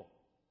 Simple.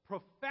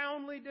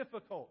 Profoundly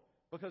difficult.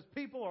 Because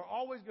people are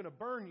always going to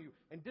burn you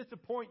and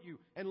disappoint you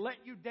and let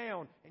you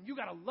down. And you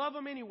got to love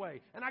them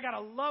anyway. And I got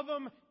to love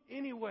them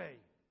anyway.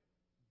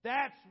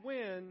 That's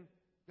when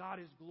God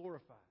is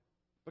glorified.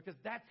 Because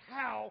that's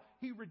how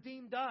He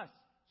redeemed us.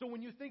 So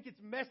when you think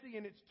it's messy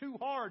and it's too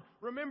hard,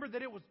 remember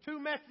that it was too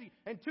messy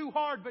and too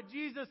hard, but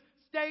Jesus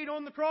stayed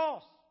on the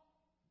cross.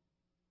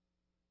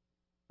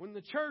 When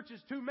the church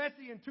is too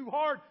messy and too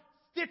hard,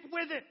 stick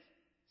with it.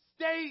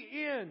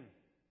 Stay in.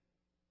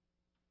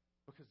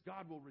 Because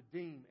God will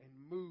redeem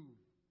and move.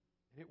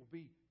 And it will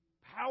be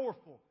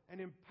powerful and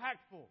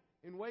impactful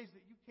in ways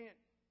that you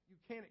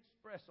can't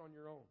express on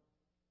your own.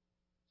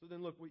 So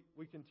then look,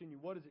 we continue.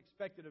 What is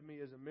expected of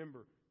me as a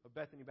member of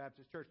Bethany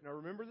Baptist Church? Now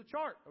remember the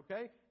chart,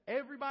 okay?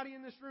 Everybody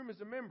in this room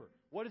is a member.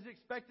 What is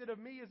expected of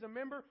me as a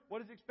member?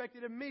 What is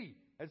expected of me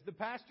as the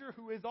pastor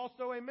who is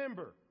also a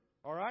member?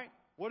 All right?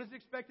 What is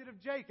expected of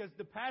Jake as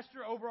the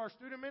pastor over our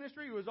student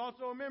ministry who is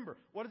also a member?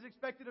 What is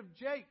expected of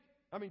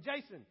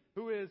Jason,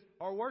 who is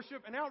our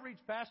worship and outreach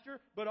pastor,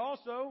 but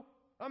also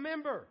a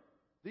member?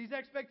 These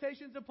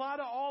expectations apply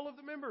to all of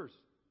the members.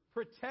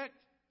 Protect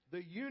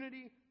the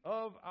unity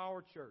of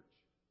our church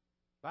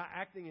by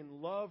acting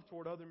in love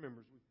toward other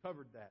members. We've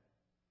covered that.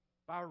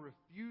 by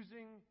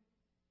refusing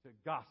to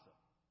gossip.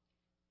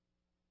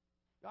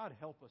 God,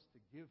 help us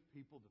to give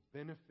people the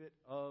benefit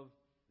of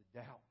the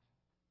doubt.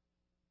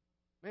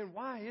 Man,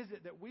 why is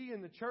it that we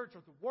in the church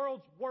are the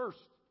world's worst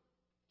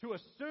to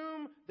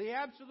assume the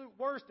absolute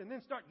worst and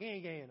then start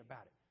gang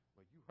about it?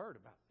 Well, you heard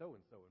about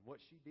so-and-so and what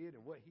she did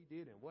and what he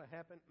did and what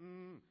happened.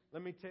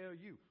 Let me tell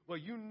you. Well,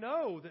 you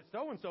know that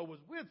so-and-so was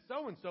with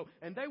so-and-so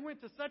and they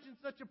went to such and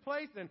such a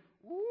place and,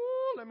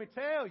 let me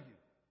tell you.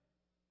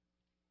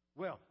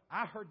 Well,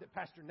 I heard that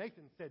Pastor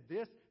Nathan said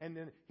this, and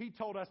then he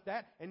told us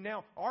that, and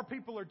now our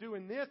people are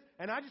doing this,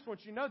 and I just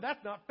want you to know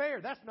that's not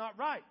fair. That's not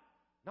right.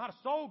 Not a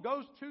soul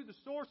goes to the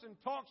source and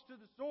talks to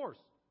the source.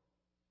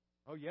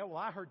 Oh, yeah, well,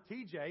 I heard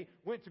TJ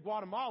went to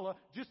Guatemala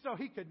just so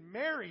he could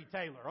marry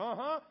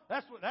Taylor.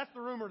 That's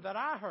the rumor that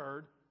I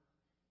heard.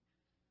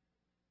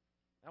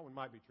 That one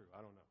might be true. I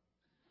don't know.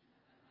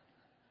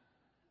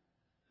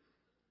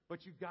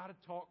 But you've got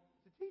to talk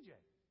to TJ.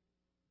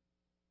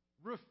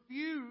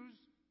 Refuse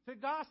to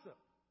gossip.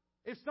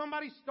 If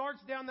somebody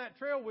starts down that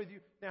trail with you,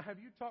 now have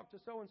you talked to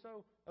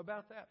so-and-so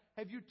about that?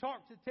 Have you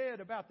talked to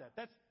Ted about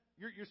that?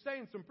 You're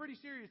saying some pretty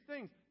serious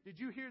things. Did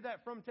you hear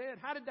that from Ted?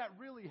 How did that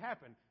really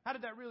happen? How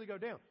did that really go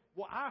down?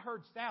 Well, I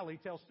heard Sally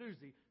tell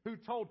Susie, who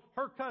told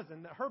her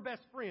cousin that her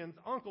best friend's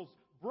uncle's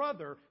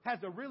brother has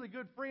a really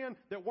good friend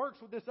that works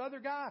with this other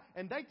guy,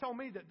 and they told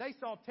me that they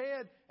saw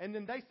Ted, and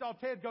then they saw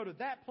Ted go to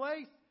that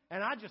place,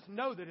 and I just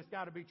know that it's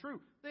got to be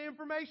true. The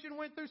information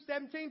went through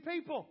 17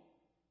 people.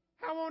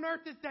 How on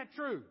earth is that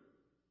true?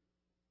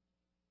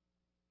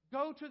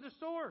 Go to the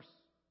source.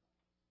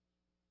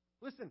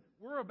 Listen,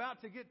 we're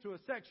about to get to a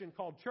section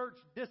called church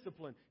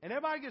discipline, and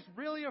everybody gets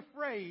really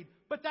afraid,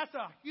 but that's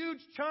a huge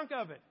chunk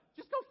of it.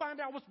 Just go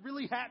find out what's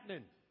really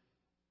happening.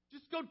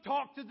 Just go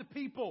talk to the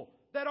people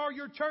that are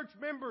your church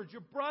members,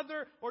 your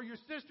brother or your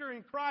sister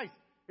in Christ.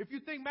 If you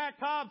think Matt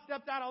Cobb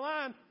stepped out of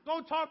line,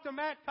 go talk to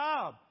Matt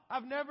Cobb.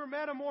 I've never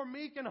met a more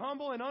meek and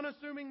humble and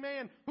unassuming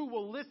man who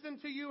will listen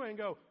to you and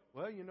go,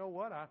 well, you know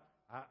what,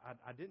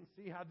 I didn't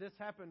see how this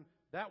happened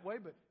that way,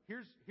 but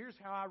here's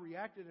how I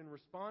reacted and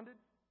responded.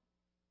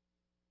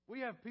 We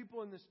have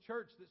people in this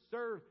church that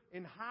serve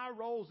in high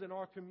roles in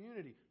our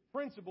community.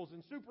 Principals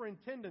and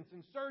superintendents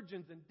and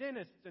surgeons and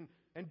dentists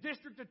and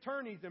district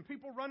attorneys and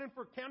people running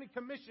for county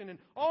commission and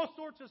all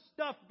sorts of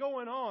stuff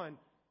going on.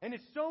 And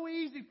it's so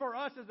easy for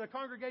us as a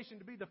congregation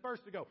to be the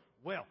first to go,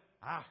 well,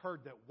 I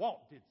heard that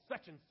Walt did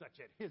such and such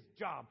at his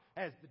job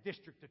as the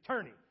district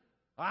attorney.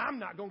 I'm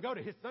not going to go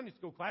to his Sunday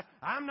school class.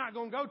 I'm not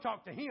going to go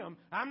talk to him.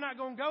 I'm not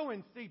going to go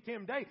and see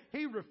Tim Day.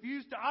 He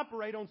refused to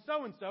operate on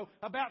so-and-so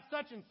about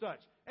such and such.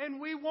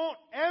 And we won't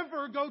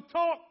ever go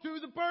talk to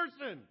the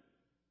person.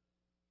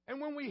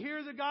 And when we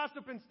hear the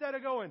gossip, instead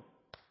of going,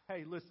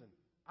 hey, listen,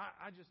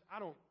 I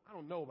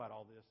don't know about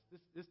all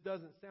this. This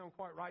doesn't sound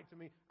quite right to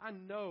me. I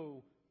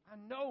know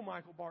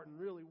Michael Barton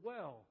really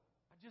well.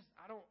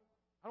 I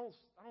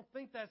don't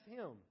think that's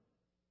him.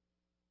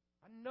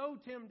 I know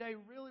Tim Day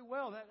really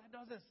well. That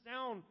doesn't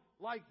sound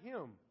like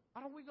him.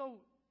 Why don't we go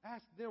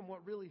ask them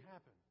what really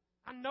happened?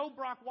 I know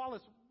Brock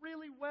Wallace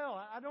really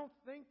well. I don't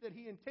think that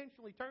he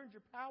intentionally turned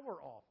your power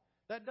off.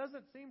 That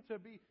doesn't seem to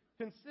be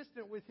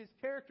consistent with his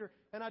character,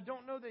 and I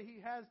don't know that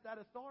he has that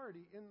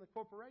authority in the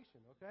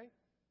corporation, okay?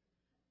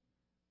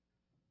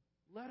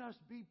 Let us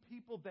be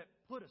people that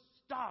put a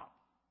stop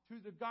to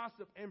the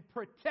gossip and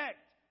protect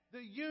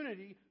the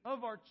unity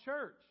of our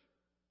church.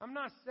 I'm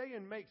not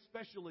saying make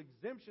special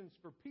exemptions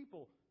for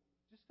people.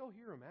 Just go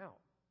hear them out.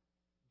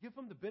 Give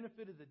them the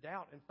benefit of the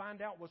doubt and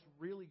find out what's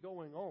really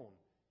going on,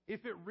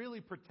 if it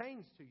really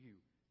pertains to you.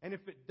 And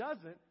if it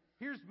doesn't,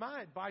 here's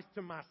my advice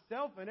to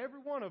myself and every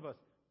one of us.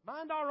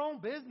 Mind our own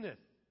business.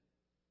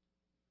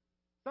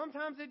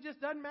 Sometimes it just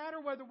doesn't matter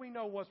whether we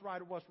know what's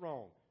right or what's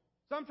wrong.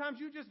 Sometimes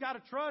you just got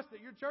to trust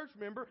that your church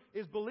member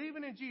is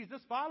believing in Jesus,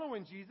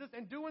 following Jesus,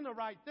 and doing the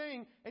right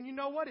thing. And you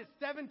know what? It's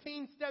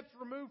 17 steps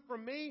removed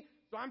from me,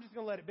 so I'm just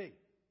going to let it be.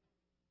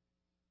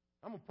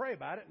 I'm going to pray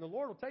about it, and the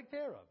Lord will take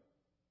care of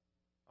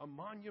it. A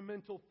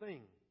monumental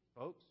thing,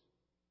 folks.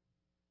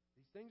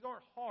 These things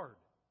aren't hard.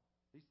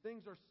 These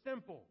things are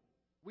simple.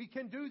 We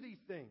can do these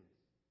things.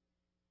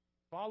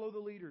 Follow the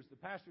leaders, the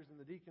pastors, and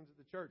the deacons of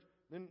the church.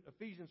 Then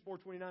Ephesians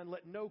 4:29,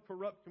 let no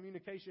corrupt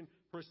communication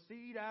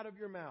proceed out of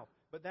your mouth,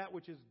 but that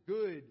which is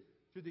good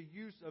to the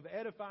use of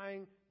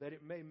edifying, that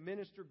it may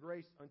minister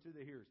grace unto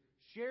the hearers.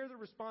 Share the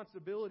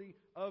responsibility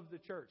of the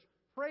church.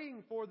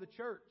 Praying for the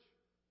church.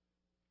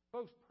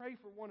 Folks, pray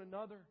for one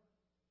another.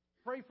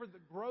 Pray for the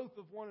growth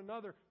of one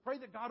another. Pray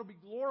that God will be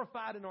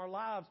glorified in our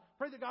lives.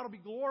 Pray that God will be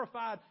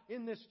glorified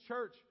in this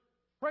church.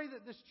 Pray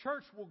that this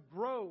church will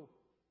grow.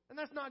 And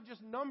that's not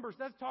just numbers.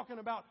 That's talking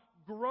about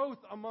growth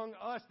among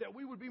us, that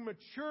we would be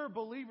mature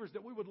believers,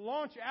 that we would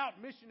launch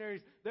out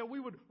missionaries, that we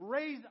would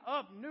raise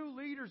up new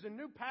leaders and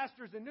new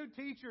pastors and new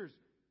teachers.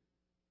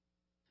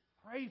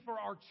 Pray for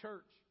our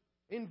church.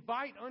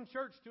 Invite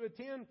unchurched to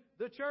attend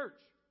the church.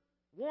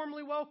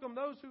 Warmly welcome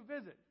those who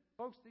visit.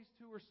 Folks, these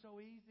two are so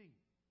easy.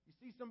 You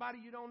see somebody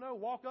you don't know,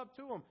 walk up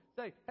to them.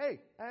 Say, hey,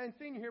 I haven't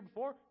seen you here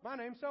before. My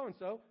name's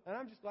so-and-so, and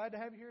I'm just glad to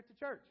have you here at the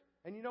church.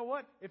 And you know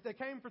what? If they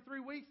came for 3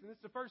 weeks and this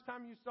is the first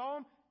time you saw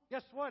them,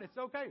 guess what? It's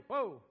okay.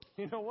 Whoa.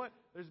 You know what?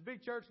 There's a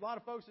big church. A lot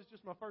of folks, it's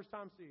just my first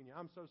time seeing you.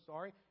 I'm so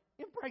sorry.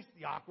 Embrace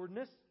the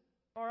awkwardness.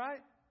 All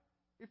right?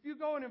 If you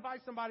go and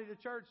invite somebody to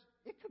church,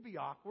 it could be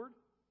awkward.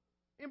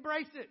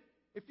 Embrace it.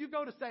 If you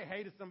go to say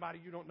hey to somebody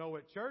you don't know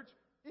at church,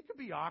 it could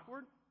be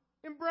awkward.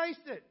 Embrace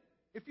it.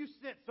 If you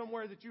sit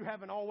somewhere that you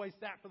haven't always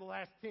sat for the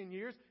last 10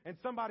 years and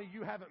somebody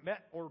you haven't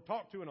met or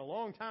talked to in a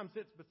long time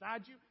sits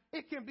beside you,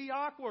 it can be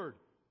awkward.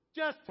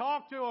 Just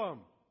talk to them.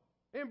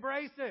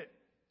 Embrace it.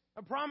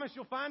 I promise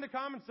you'll find a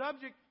common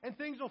subject and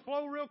things will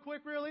flow real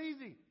quick, real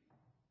easy.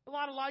 A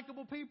lot of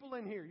likable people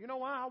in here. You know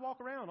why? I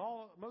walk around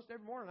most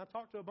every morning. I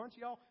talk to a bunch of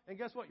y'all, and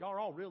guess what? Y'all are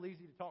all real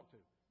easy to talk to.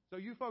 So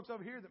you folks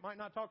over here that might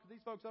not talk to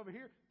these folks over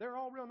here, they're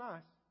all real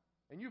nice.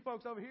 And you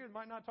folks over here that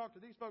might not talk to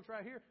these folks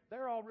right here,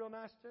 they're all real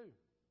nice too.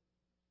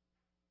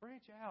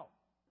 Branch out.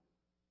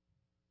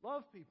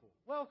 Love people.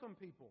 Welcome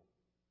people.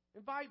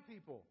 Invite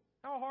people.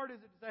 How hard is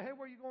it to say, hey,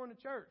 where are you going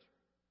to church?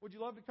 Would you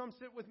love to come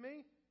sit with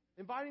me?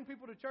 Inviting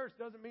people to church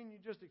doesn't mean you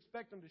just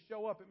expect them to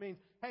show up. It means,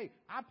 hey,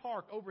 I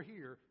park over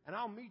here, and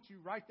I'll meet you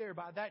right there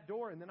by that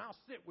door, and then I'll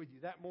sit with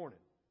you that morning.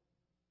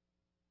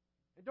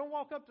 And don't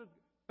walk up to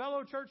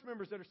fellow church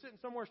members that are sitting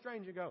somewhere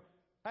strange and go,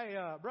 hey,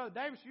 Brother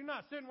Davis, you're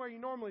not sitting where you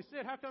normally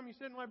sit. How come you're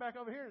sitting way back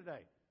over here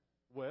today?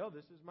 Well,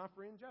 this is my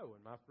friend Joe,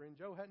 and my friend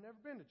Joe had never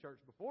been to church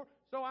before,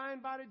 so I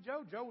invited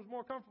Joe. Joe was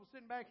more comfortable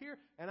sitting back here,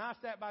 and I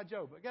sat by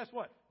Joe. But guess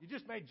what? You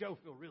just made Joe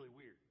feel really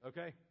weird,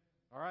 okay?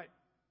 All right?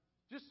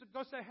 Just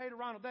go say hey to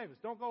Ronald Davis.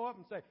 Don't go up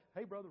and say,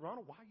 hey, Brother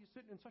Ronald, why are you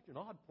sitting in such an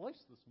odd place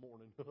this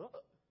morning? This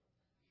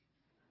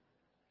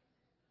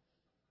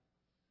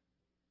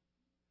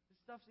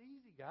stuff's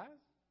easy, guys.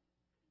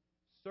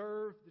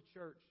 Serve the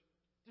church.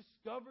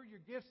 Discover your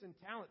gifts and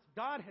talents.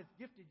 God has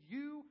gifted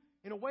you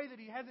in a way that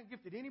He hasn't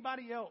gifted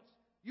anybody else.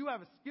 You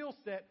have a skill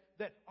set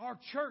that our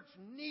church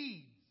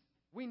needs.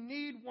 We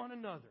need one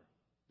another.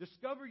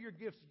 Discover your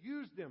gifts.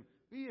 Use them.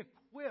 Be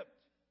equipped.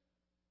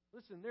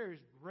 Listen, there is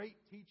great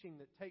teaching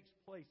that takes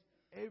place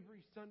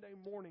every Sunday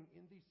morning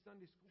in these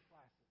Sunday school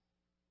classes.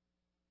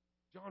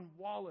 John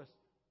Wallace,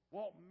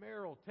 Walt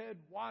Merrill, Ted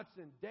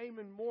Watson,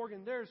 Damon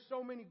Morgan. There's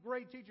so many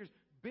great teachers.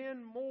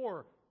 Ben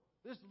Moore.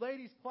 This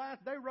ladies' class,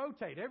 they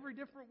rotate. Every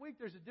different week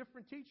there's a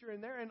different teacher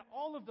in there, and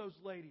all of those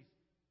ladies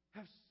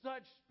have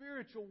such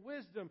spiritual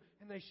wisdom,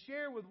 and they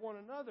share with one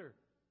another.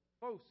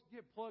 Folks,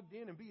 get plugged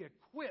in and be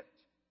equipped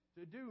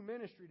to do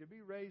ministry, to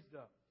be raised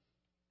up.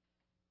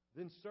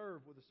 Then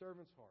serve with a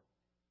servant's heart.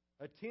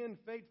 Attend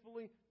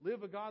faithfully,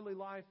 live a godly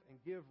life, and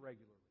give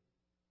regularly.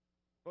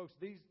 Folks,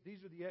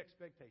 these are the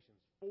expectations.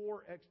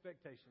 4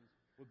 expectations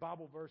with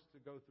Bible verse to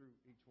go through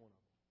each one of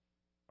them.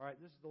 All right,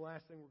 this is the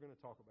last thing we're going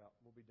to talk about.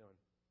 We'll be done.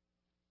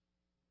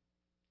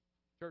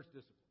 Church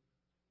discipline.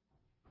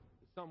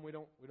 It's something we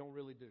don't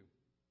really do.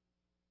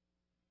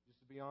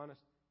 Just to be honest,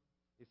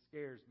 it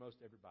scares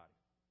most everybody.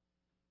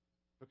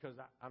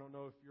 Because I don't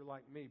know if you're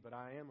like me, but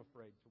I am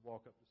afraid to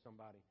walk up to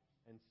somebody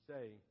and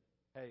say,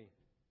 hey,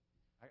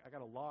 I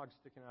got a log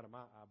sticking out of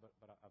my eye, but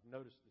I've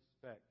noticed the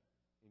speck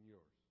in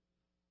yours.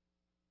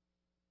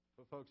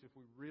 But folks, if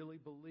we really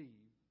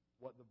believe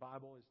what the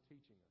Bible is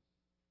teaching us,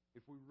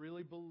 if we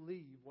really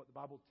believe what the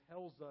Bible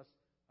tells us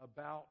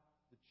about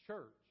the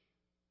church,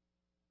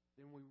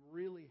 then we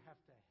really have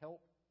to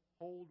help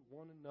hold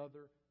one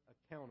another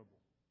accountable.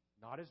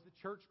 Not as the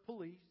church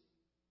police,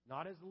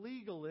 not as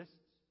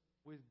legalists,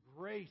 with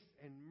grace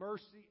and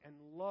mercy and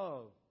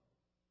love.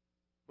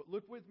 But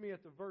look with me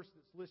at the verse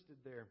that's listed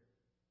there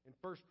in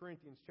 1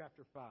 Corinthians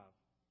chapter 5.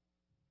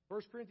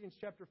 1 Corinthians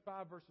chapter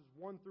 5, verses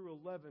 1 through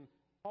 11,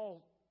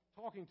 Paul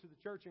talking to the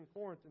church in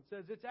Corinth and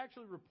says, it's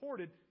actually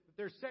reported that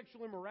there's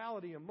sexual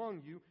immorality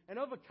among you, and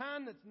of a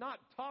kind that's not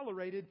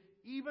tolerated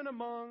even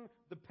among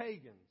the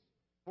pagans.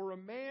 For a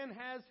man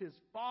has his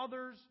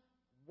father's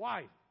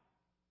wife.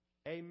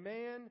 A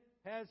man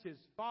has his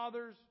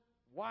father's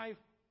wife.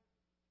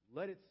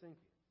 Let it sink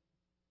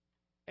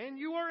in. And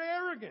you are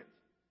arrogant.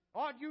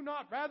 Ought you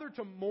not rather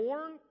to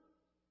mourn?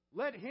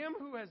 Let him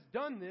who has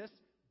done this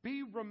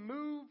be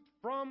removed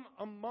from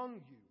among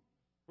you.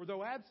 For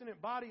though absent in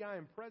body, I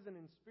am present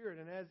in spirit,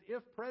 and as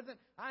if present,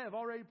 I have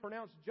already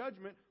pronounced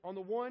judgment on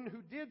the one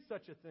who did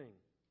such a thing.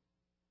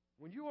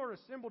 When you are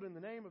assembled in the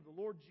name of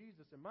the Lord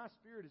Jesus, and my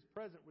spirit is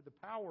present with the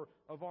power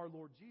of our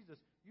Lord Jesus,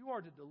 you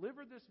are to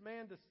deliver this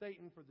man to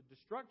Satan for the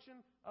destruction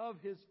of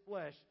his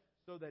flesh,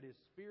 so that his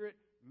spirit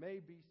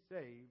may be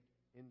saved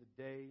in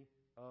the day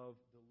of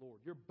the Lord.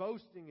 Your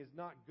boasting is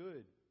not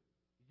good.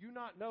 Do you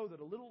not know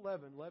that a little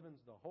leaven leavens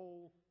the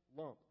whole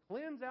lump?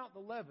 Cleanse out the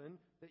leaven,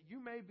 that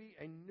you may be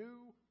a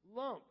new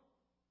lump,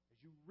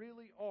 as you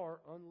really are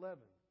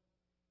unleavened.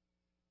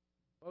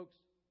 Folks,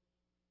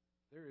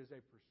 there is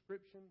a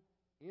prescription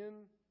in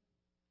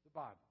the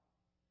Bible,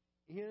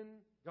 in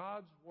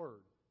God's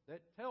Word,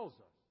 that tells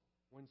us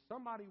when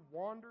somebody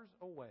wanders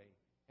away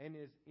and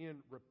is in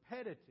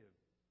repetitive,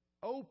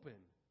 open,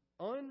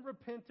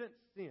 unrepentant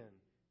sin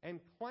and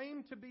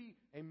claim to be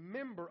a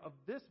member of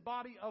this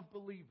body of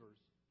believers,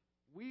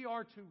 we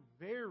are to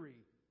very,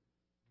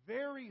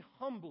 very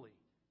humbly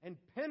and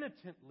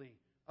penitently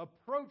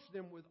approach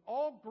them with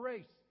all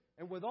grace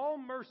and with all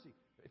mercy.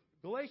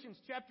 Galatians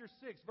chapter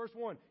 6, verse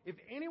 1. If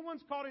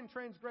anyone's caught in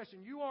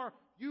transgression, you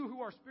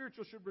who are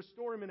spiritual should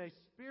restore him in a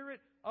spirit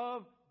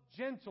of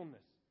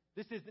gentleness.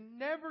 This is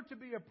never to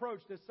be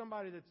approached as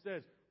somebody that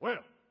says,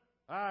 well,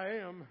 I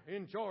am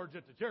in charge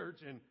at the church,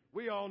 and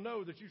we all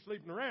know that you're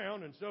sleeping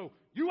around, and so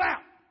you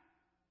out.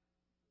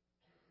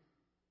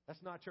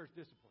 That's not church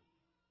discipline.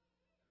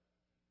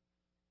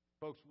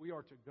 Folks, we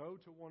are to go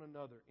to one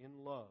another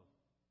in love.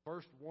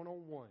 First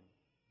one-on-one,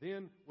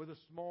 then with a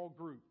small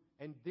group.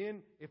 And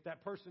then if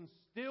that person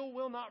still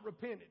will not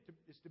repent,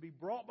 it's to be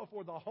brought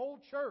before the whole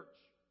church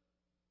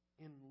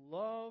in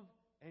love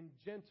and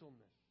gentleness.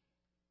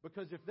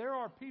 Because if there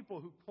are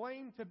people who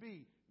claim to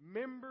be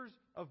members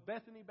of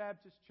Bethany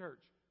Baptist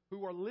Church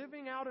who are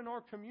living out in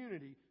our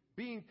community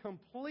being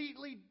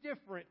completely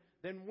different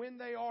than when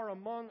they are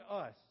among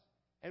us,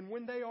 and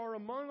when they are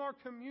among our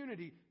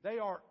community, they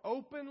are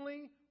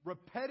openly,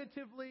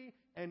 repetitively,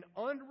 and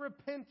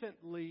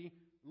unrepentantly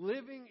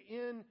living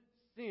in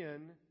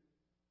sin,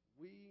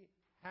 we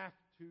have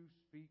to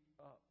speak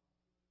up.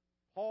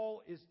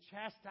 Paul is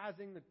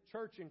chastising the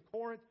church in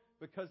Corinth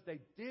because they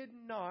did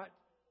not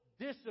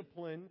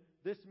discipline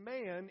this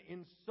man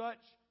in such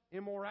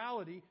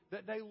immorality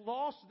that they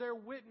lost their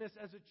witness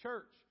as a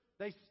church.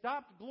 They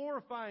stopped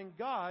glorifying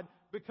God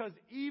because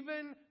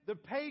even the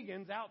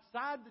pagans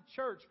outside the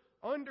church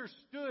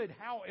understood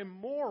how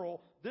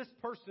immoral this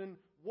person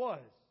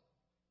was.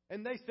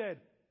 And they said,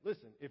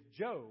 listen, if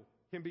Joe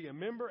can be a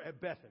member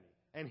at Bethany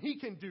and he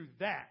can do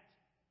that,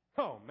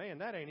 oh man,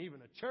 that ain't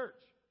even a church.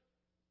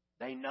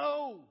 They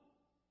know.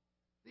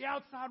 The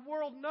outside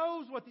world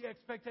knows what the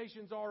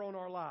expectations are on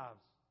our lives.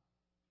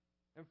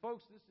 And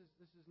folks,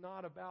 this is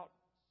not about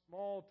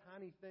small,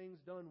 tiny things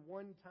done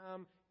one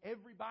time.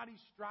 Everybody's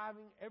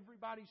striving,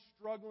 everybody's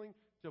struggling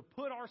to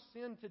put our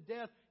sin to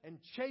death and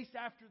chase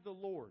after the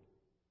Lord.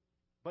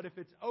 But if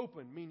it's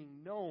open,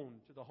 meaning known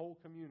to the whole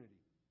community.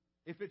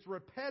 If it's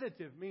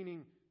repetitive,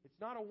 meaning it's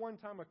not a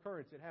one-time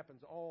occurrence, it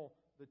happens all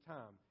the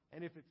time.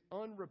 And if it's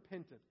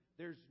unrepentant,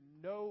 there's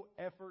no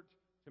effort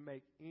to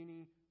make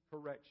any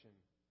correction.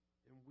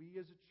 And we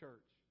as a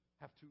church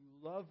have to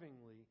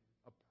lovingly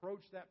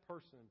approach that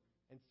person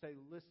and say,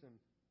 listen,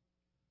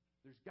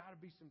 there's got to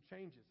be some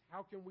changes.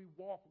 How can we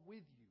walk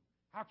with you?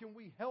 How can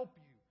we help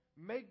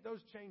you make those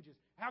changes?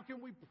 How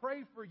can we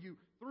pray for you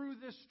through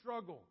this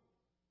struggle?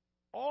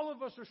 All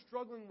of us are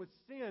struggling with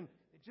sin.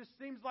 It just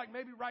seems like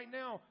maybe right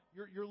now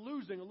you're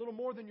losing a little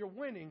more than you're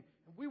winning.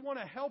 And we want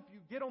to help you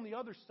get on the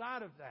other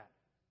side of that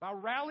by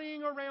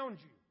rallying around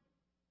you.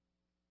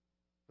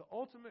 The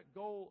ultimate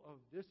goal of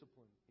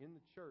discipline in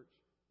the church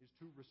is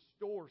to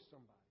restore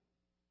somebody,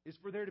 is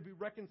for there to be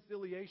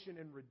reconciliation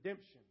and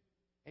redemption.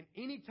 And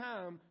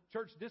anytime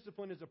church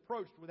discipline is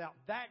approached without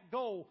that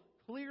goal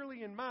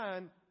clearly in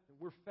mind, then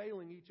we're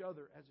failing each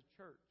other as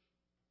a church.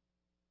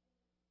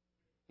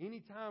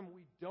 Anytime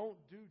we don't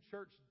do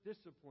church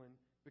discipline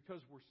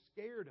because we're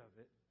scared of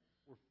it,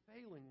 we're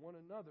failing one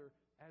another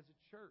as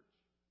a church.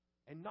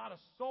 And not a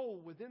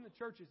soul within the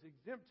church is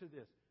exempt to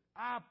this.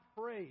 I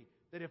pray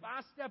that if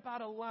I step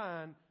out of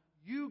line,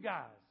 you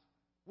guys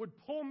would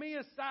pull me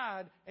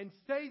aside and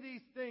say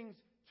these things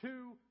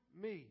to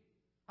me.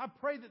 I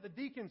pray that the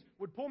deacons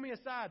would pull me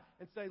aside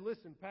and say,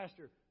 listen,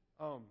 Pastor,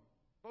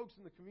 folks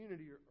in the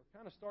community are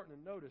kind of starting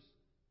to notice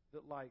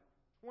that like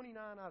 29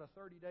 out of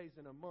 30 days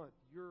in a month,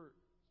 you're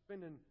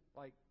spending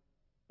like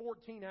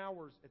 14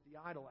 hours at the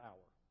idle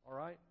hour, all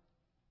right?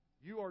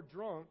 You are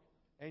drunk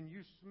and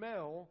you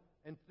smell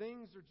and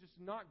things are just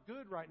not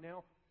good right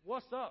now.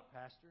 What's up,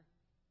 Pastor?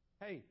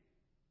 Hey,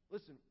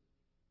 listen,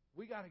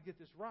 we got to get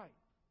this right.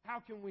 How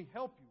can we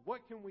help you?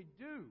 What can we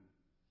do?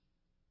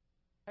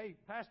 Hey,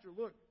 Pastor,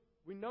 look,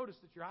 we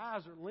noticed that your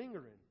eyes are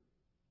lingering.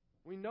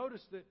 We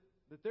noticed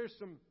that there's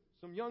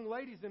some young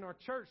ladies in our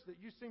church that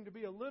you seem to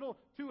be a little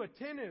too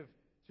attentive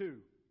to.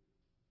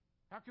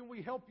 How can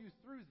we help you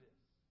through this?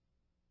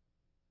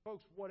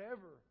 Folks,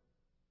 whatever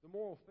the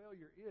moral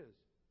failure is,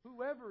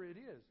 whoever it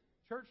is,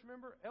 church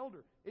member,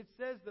 elder, it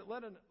says that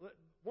one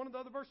of the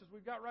other verses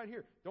we've got right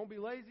here, don't be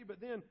lazy,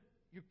 but then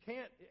you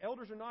can't,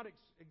 elders are not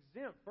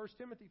exempt, 1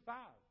 Timothy 5.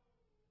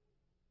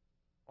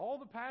 All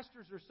the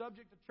pastors are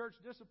subject to church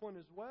discipline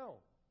as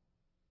well.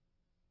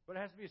 But it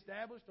has to be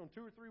established on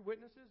 2 or 3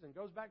 witnesses and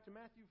goes back to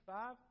Matthew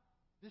 5.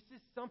 This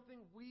is something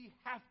we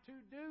have to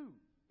do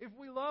if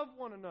we love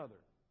one another.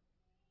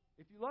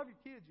 If you love your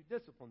kids, you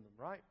discipline them,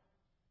 right?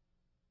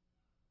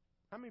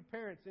 How many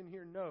parents in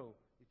here know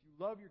if you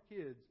love your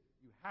kids,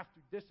 you have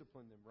to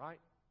discipline them, right?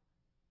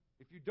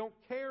 If you don't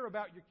care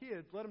about your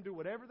kids, let them do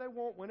whatever they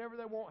want, whenever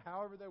they want,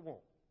 however they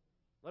want.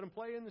 Let them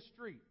play in the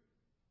street.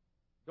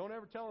 Don't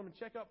ever tell them to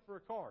check up for a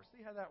car.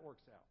 See how that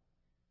works out.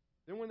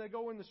 Then when they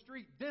go in the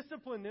street,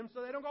 discipline them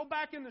so they don't go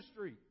back in the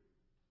street.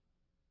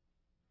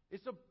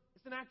 It's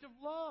an act of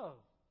love.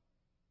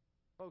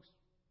 Folks,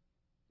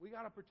 we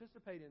got to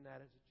participate in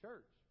that as a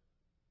church.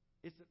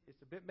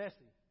 It's a bit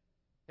messy,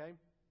 okay?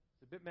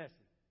 It's a bit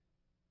messy.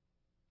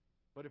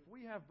 But if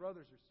we have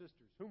brothers or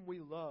sisters whom we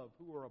love,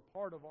 who are a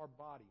part of our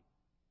body,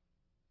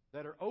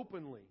 that are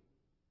openly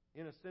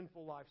in a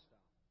sinful lifestyle,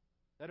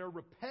 that are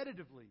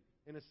repetitively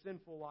in a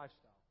sinful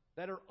lifestyle,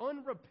 that are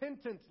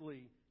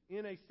unrepentantly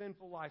in a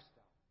sinful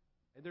lifestyle.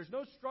 And there's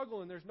no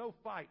struggle and there's no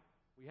fight.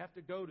 We have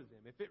to go to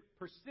them. If it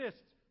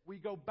persists, we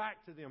go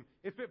back to them.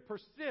 If it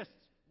persists,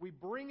 we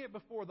bring it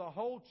before the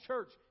whole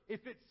church.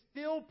 If it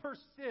still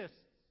persists,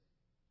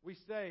 we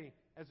say,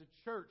 as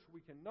a church, we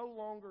can no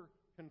longer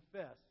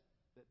confess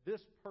that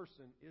this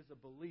person is a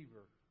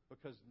believer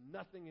because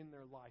nothing in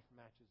their life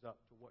matches up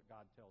to what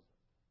God tells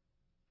us.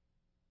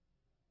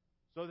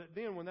 So that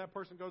then when that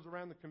person goes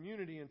around the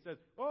community and says,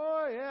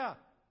 "Oh yeah,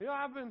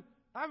 I've been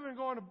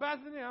going to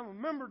Bethany. I'm a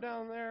member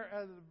down there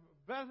at the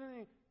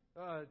Bethany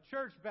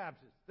Church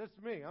Baptist. That's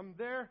me. I'm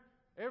there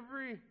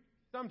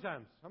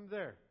sometimes I'm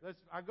there.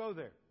 I go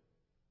there."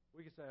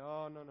 We can say,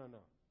 "Oh, no.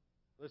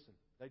 Listen,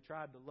 they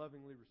tried to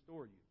lovingly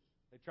restore you.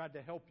 They tried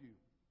to help you.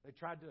 They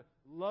tried to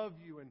love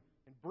you and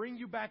bring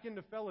you back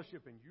into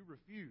fellowship, and you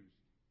refused.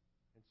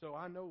 And so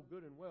I know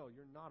good and well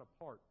you're not a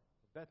part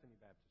of Bethany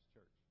Baptist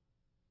Church."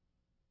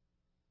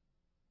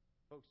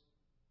 Folks,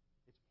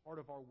 it's part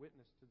of our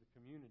witness to the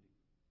community.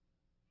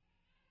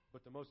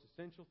 But the most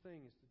essential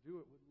thing is to do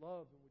it with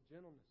love and with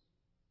gentleness.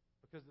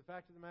 Because the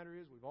fact of the matter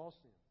is, we've all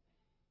sinned.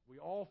 We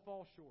all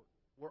fall short.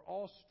 We're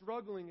all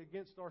struggling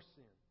against our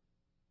sin.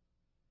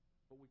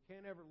 But we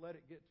can't ever let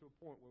it get to a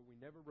point where we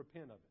never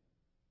repent of it,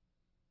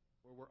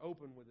 where we're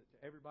open with it to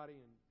everybody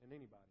and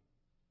anybody,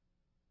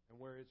 and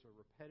where it's a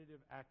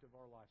repetitive act of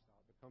our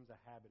lifestyle. It becomes a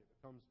habit. It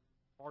becomes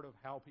part of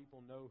how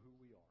people know who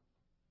we are.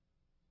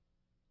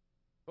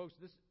 Folks,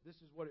 this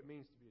is what it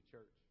means to be a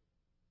church.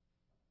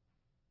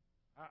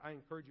 I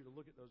encourage you to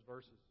look at those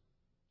verses,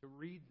 to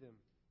read them.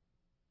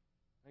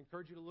 I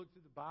encourage you to look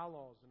through the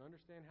bylaws and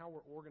understand how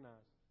we're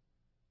organized.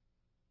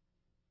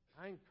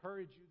 I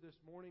encourage you this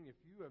morning, if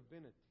you have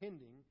been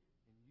attending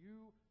and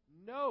you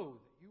know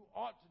that you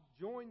ought to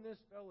join this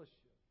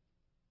fellowship,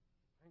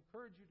 I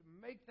encourage you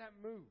to make that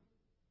move.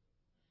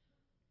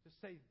 To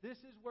say, this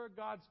is where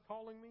God's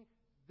calling me.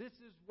 This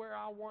is where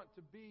I want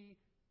to be.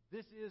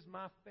 This is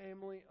my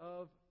family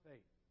of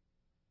faith.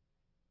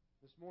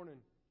 This morning,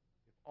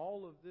 if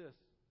all of this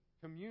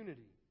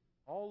community,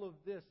 all of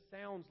this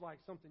sounds like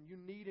something you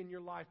need in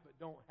your life but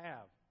don't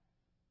have,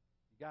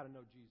 you got to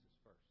know Jesus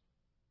first.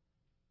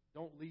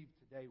 Don't leave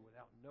today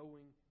without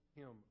knowing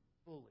Him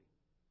fully,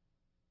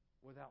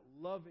 without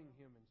loving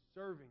Him and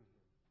serving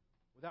Him,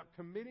 without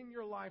committing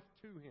your life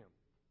to Him.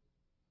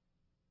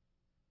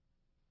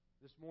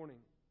 This morning,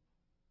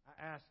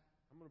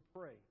 I'm going to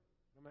pray.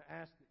 I'm going to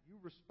ask that you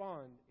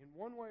respond in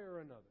one way or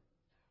another,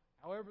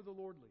 however the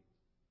Lord leads.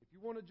 If you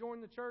want to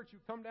join the church, you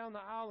come down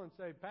the aisle and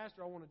say,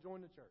 "Pastor, I want to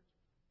join the church."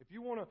 If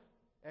you want to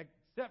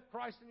accept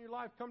Christ in your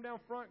life, come down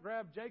front,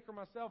 grab Jake or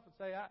myself and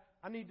say,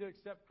 I need to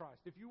accept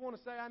Christ. If you want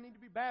to say, "I need to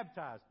be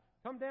baptized,"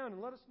 come down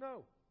and let us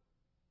know.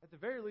 At the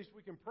very least,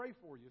 we can pray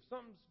for you. If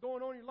something's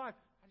going on in your life,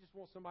 I just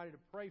want somebody to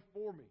pray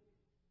for me.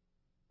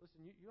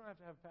 Listen, you don't have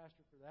to have a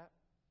pastor for that.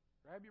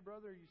 Grab your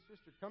brother or your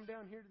sister, come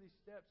down here to these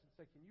steps and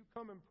say, "Can you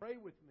come and pray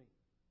with me?"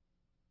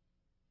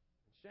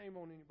 And shame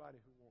on anybody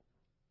who won't.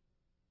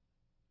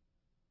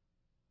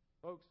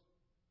 Folks,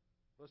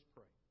 let's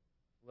pray.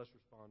 Let's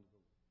respond to the Lord.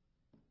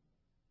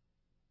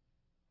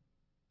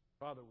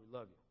 Father, we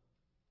love you.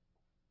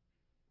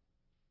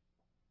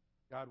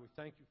 God, we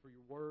thank you for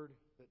your word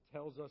that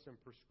tells us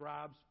and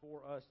prescribes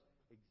for us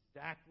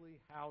exactly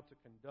how to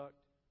conduct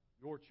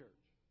your church.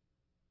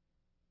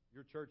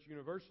 Your church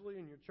universally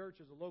and your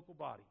church as a local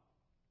body.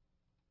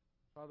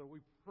 Father,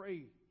 we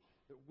pray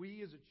that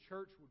we as a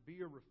church would be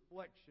a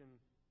reflection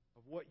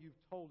of what you've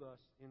told us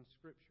in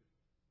Scripture.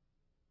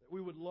 That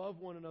we would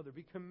love one another,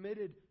 be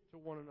committed to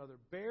one another,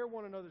 bear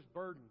one another's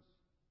burdens.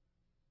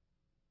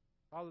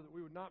 Father, that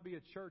we would not be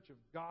a church of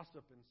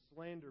gossip and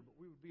slander, but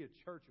we would be a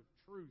church of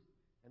truth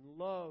and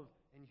love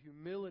and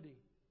humility.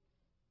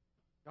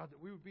 God, that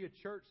we would be a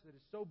church that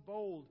is so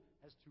bold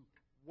as to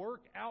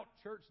work out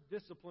church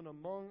discipline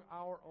among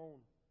our own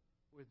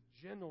with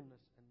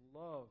gentleness and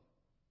love,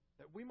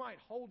 that we might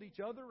hold each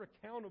other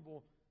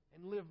accountable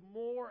and live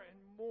more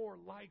and more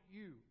like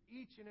you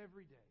each and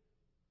every day.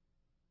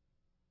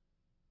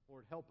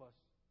 Lord, help us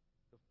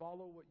to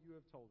follow what you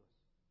have told us,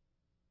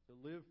 to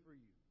live for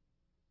you,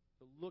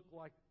 to look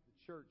like the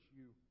church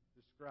you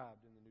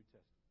described in the New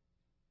Testament.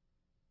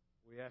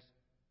 We ask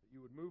that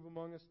you would move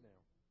among us now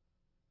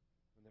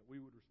and that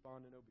we would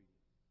respond in obedience.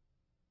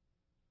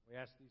 We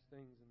ask these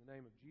things in the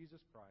name of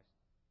Jesus Christ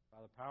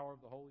by the power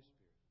of the Holy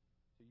Spirit.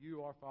 To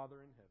you, our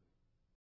Father in heaven.